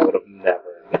 but I would have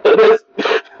never noticed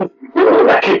or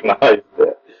recognized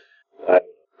it.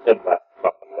 Unless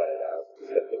something like that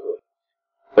specifically.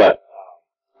 But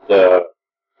the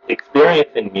experience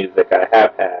in music I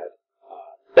have had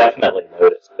definitely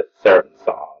noticed that certain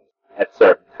songs at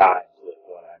certain times, like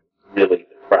when I'm really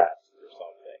depressed or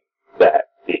something, that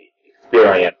the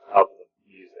experience of the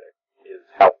music is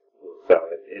helpful. So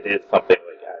it is something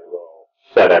like I will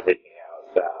shut everything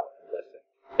else out and listen.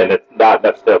 And it's not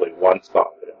necessarily one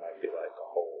song, but it might be like a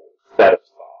whole set of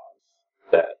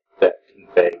songs that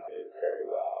convey it very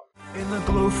well. In the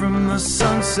glow from the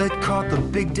sunset, caught the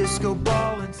big disco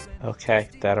ball and Okay,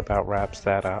 that about wraps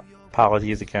that up.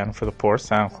 Apologies again for the poor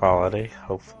sound quality.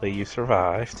 Hopefully you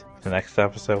survived. The next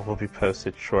episode will be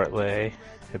posted shortly.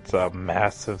 It's a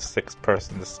massive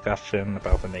 6-person discussion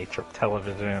about the nature of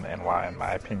television and why, in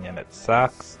my opinion, it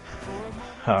sucks.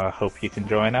 Hope you can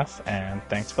join us, and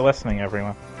thanks for listening,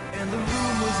 everyone. and the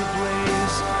room was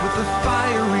ablaze with the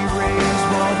fiery rays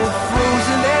while the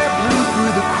frozen air blew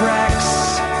through the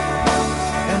cracks.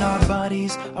 And our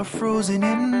bodies are frozen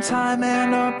in time,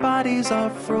 and our bodies are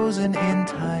frozen in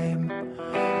time.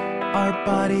 Our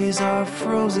bodies are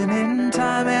frozen in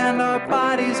time, and our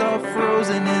bodies are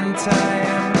frozen in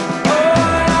time.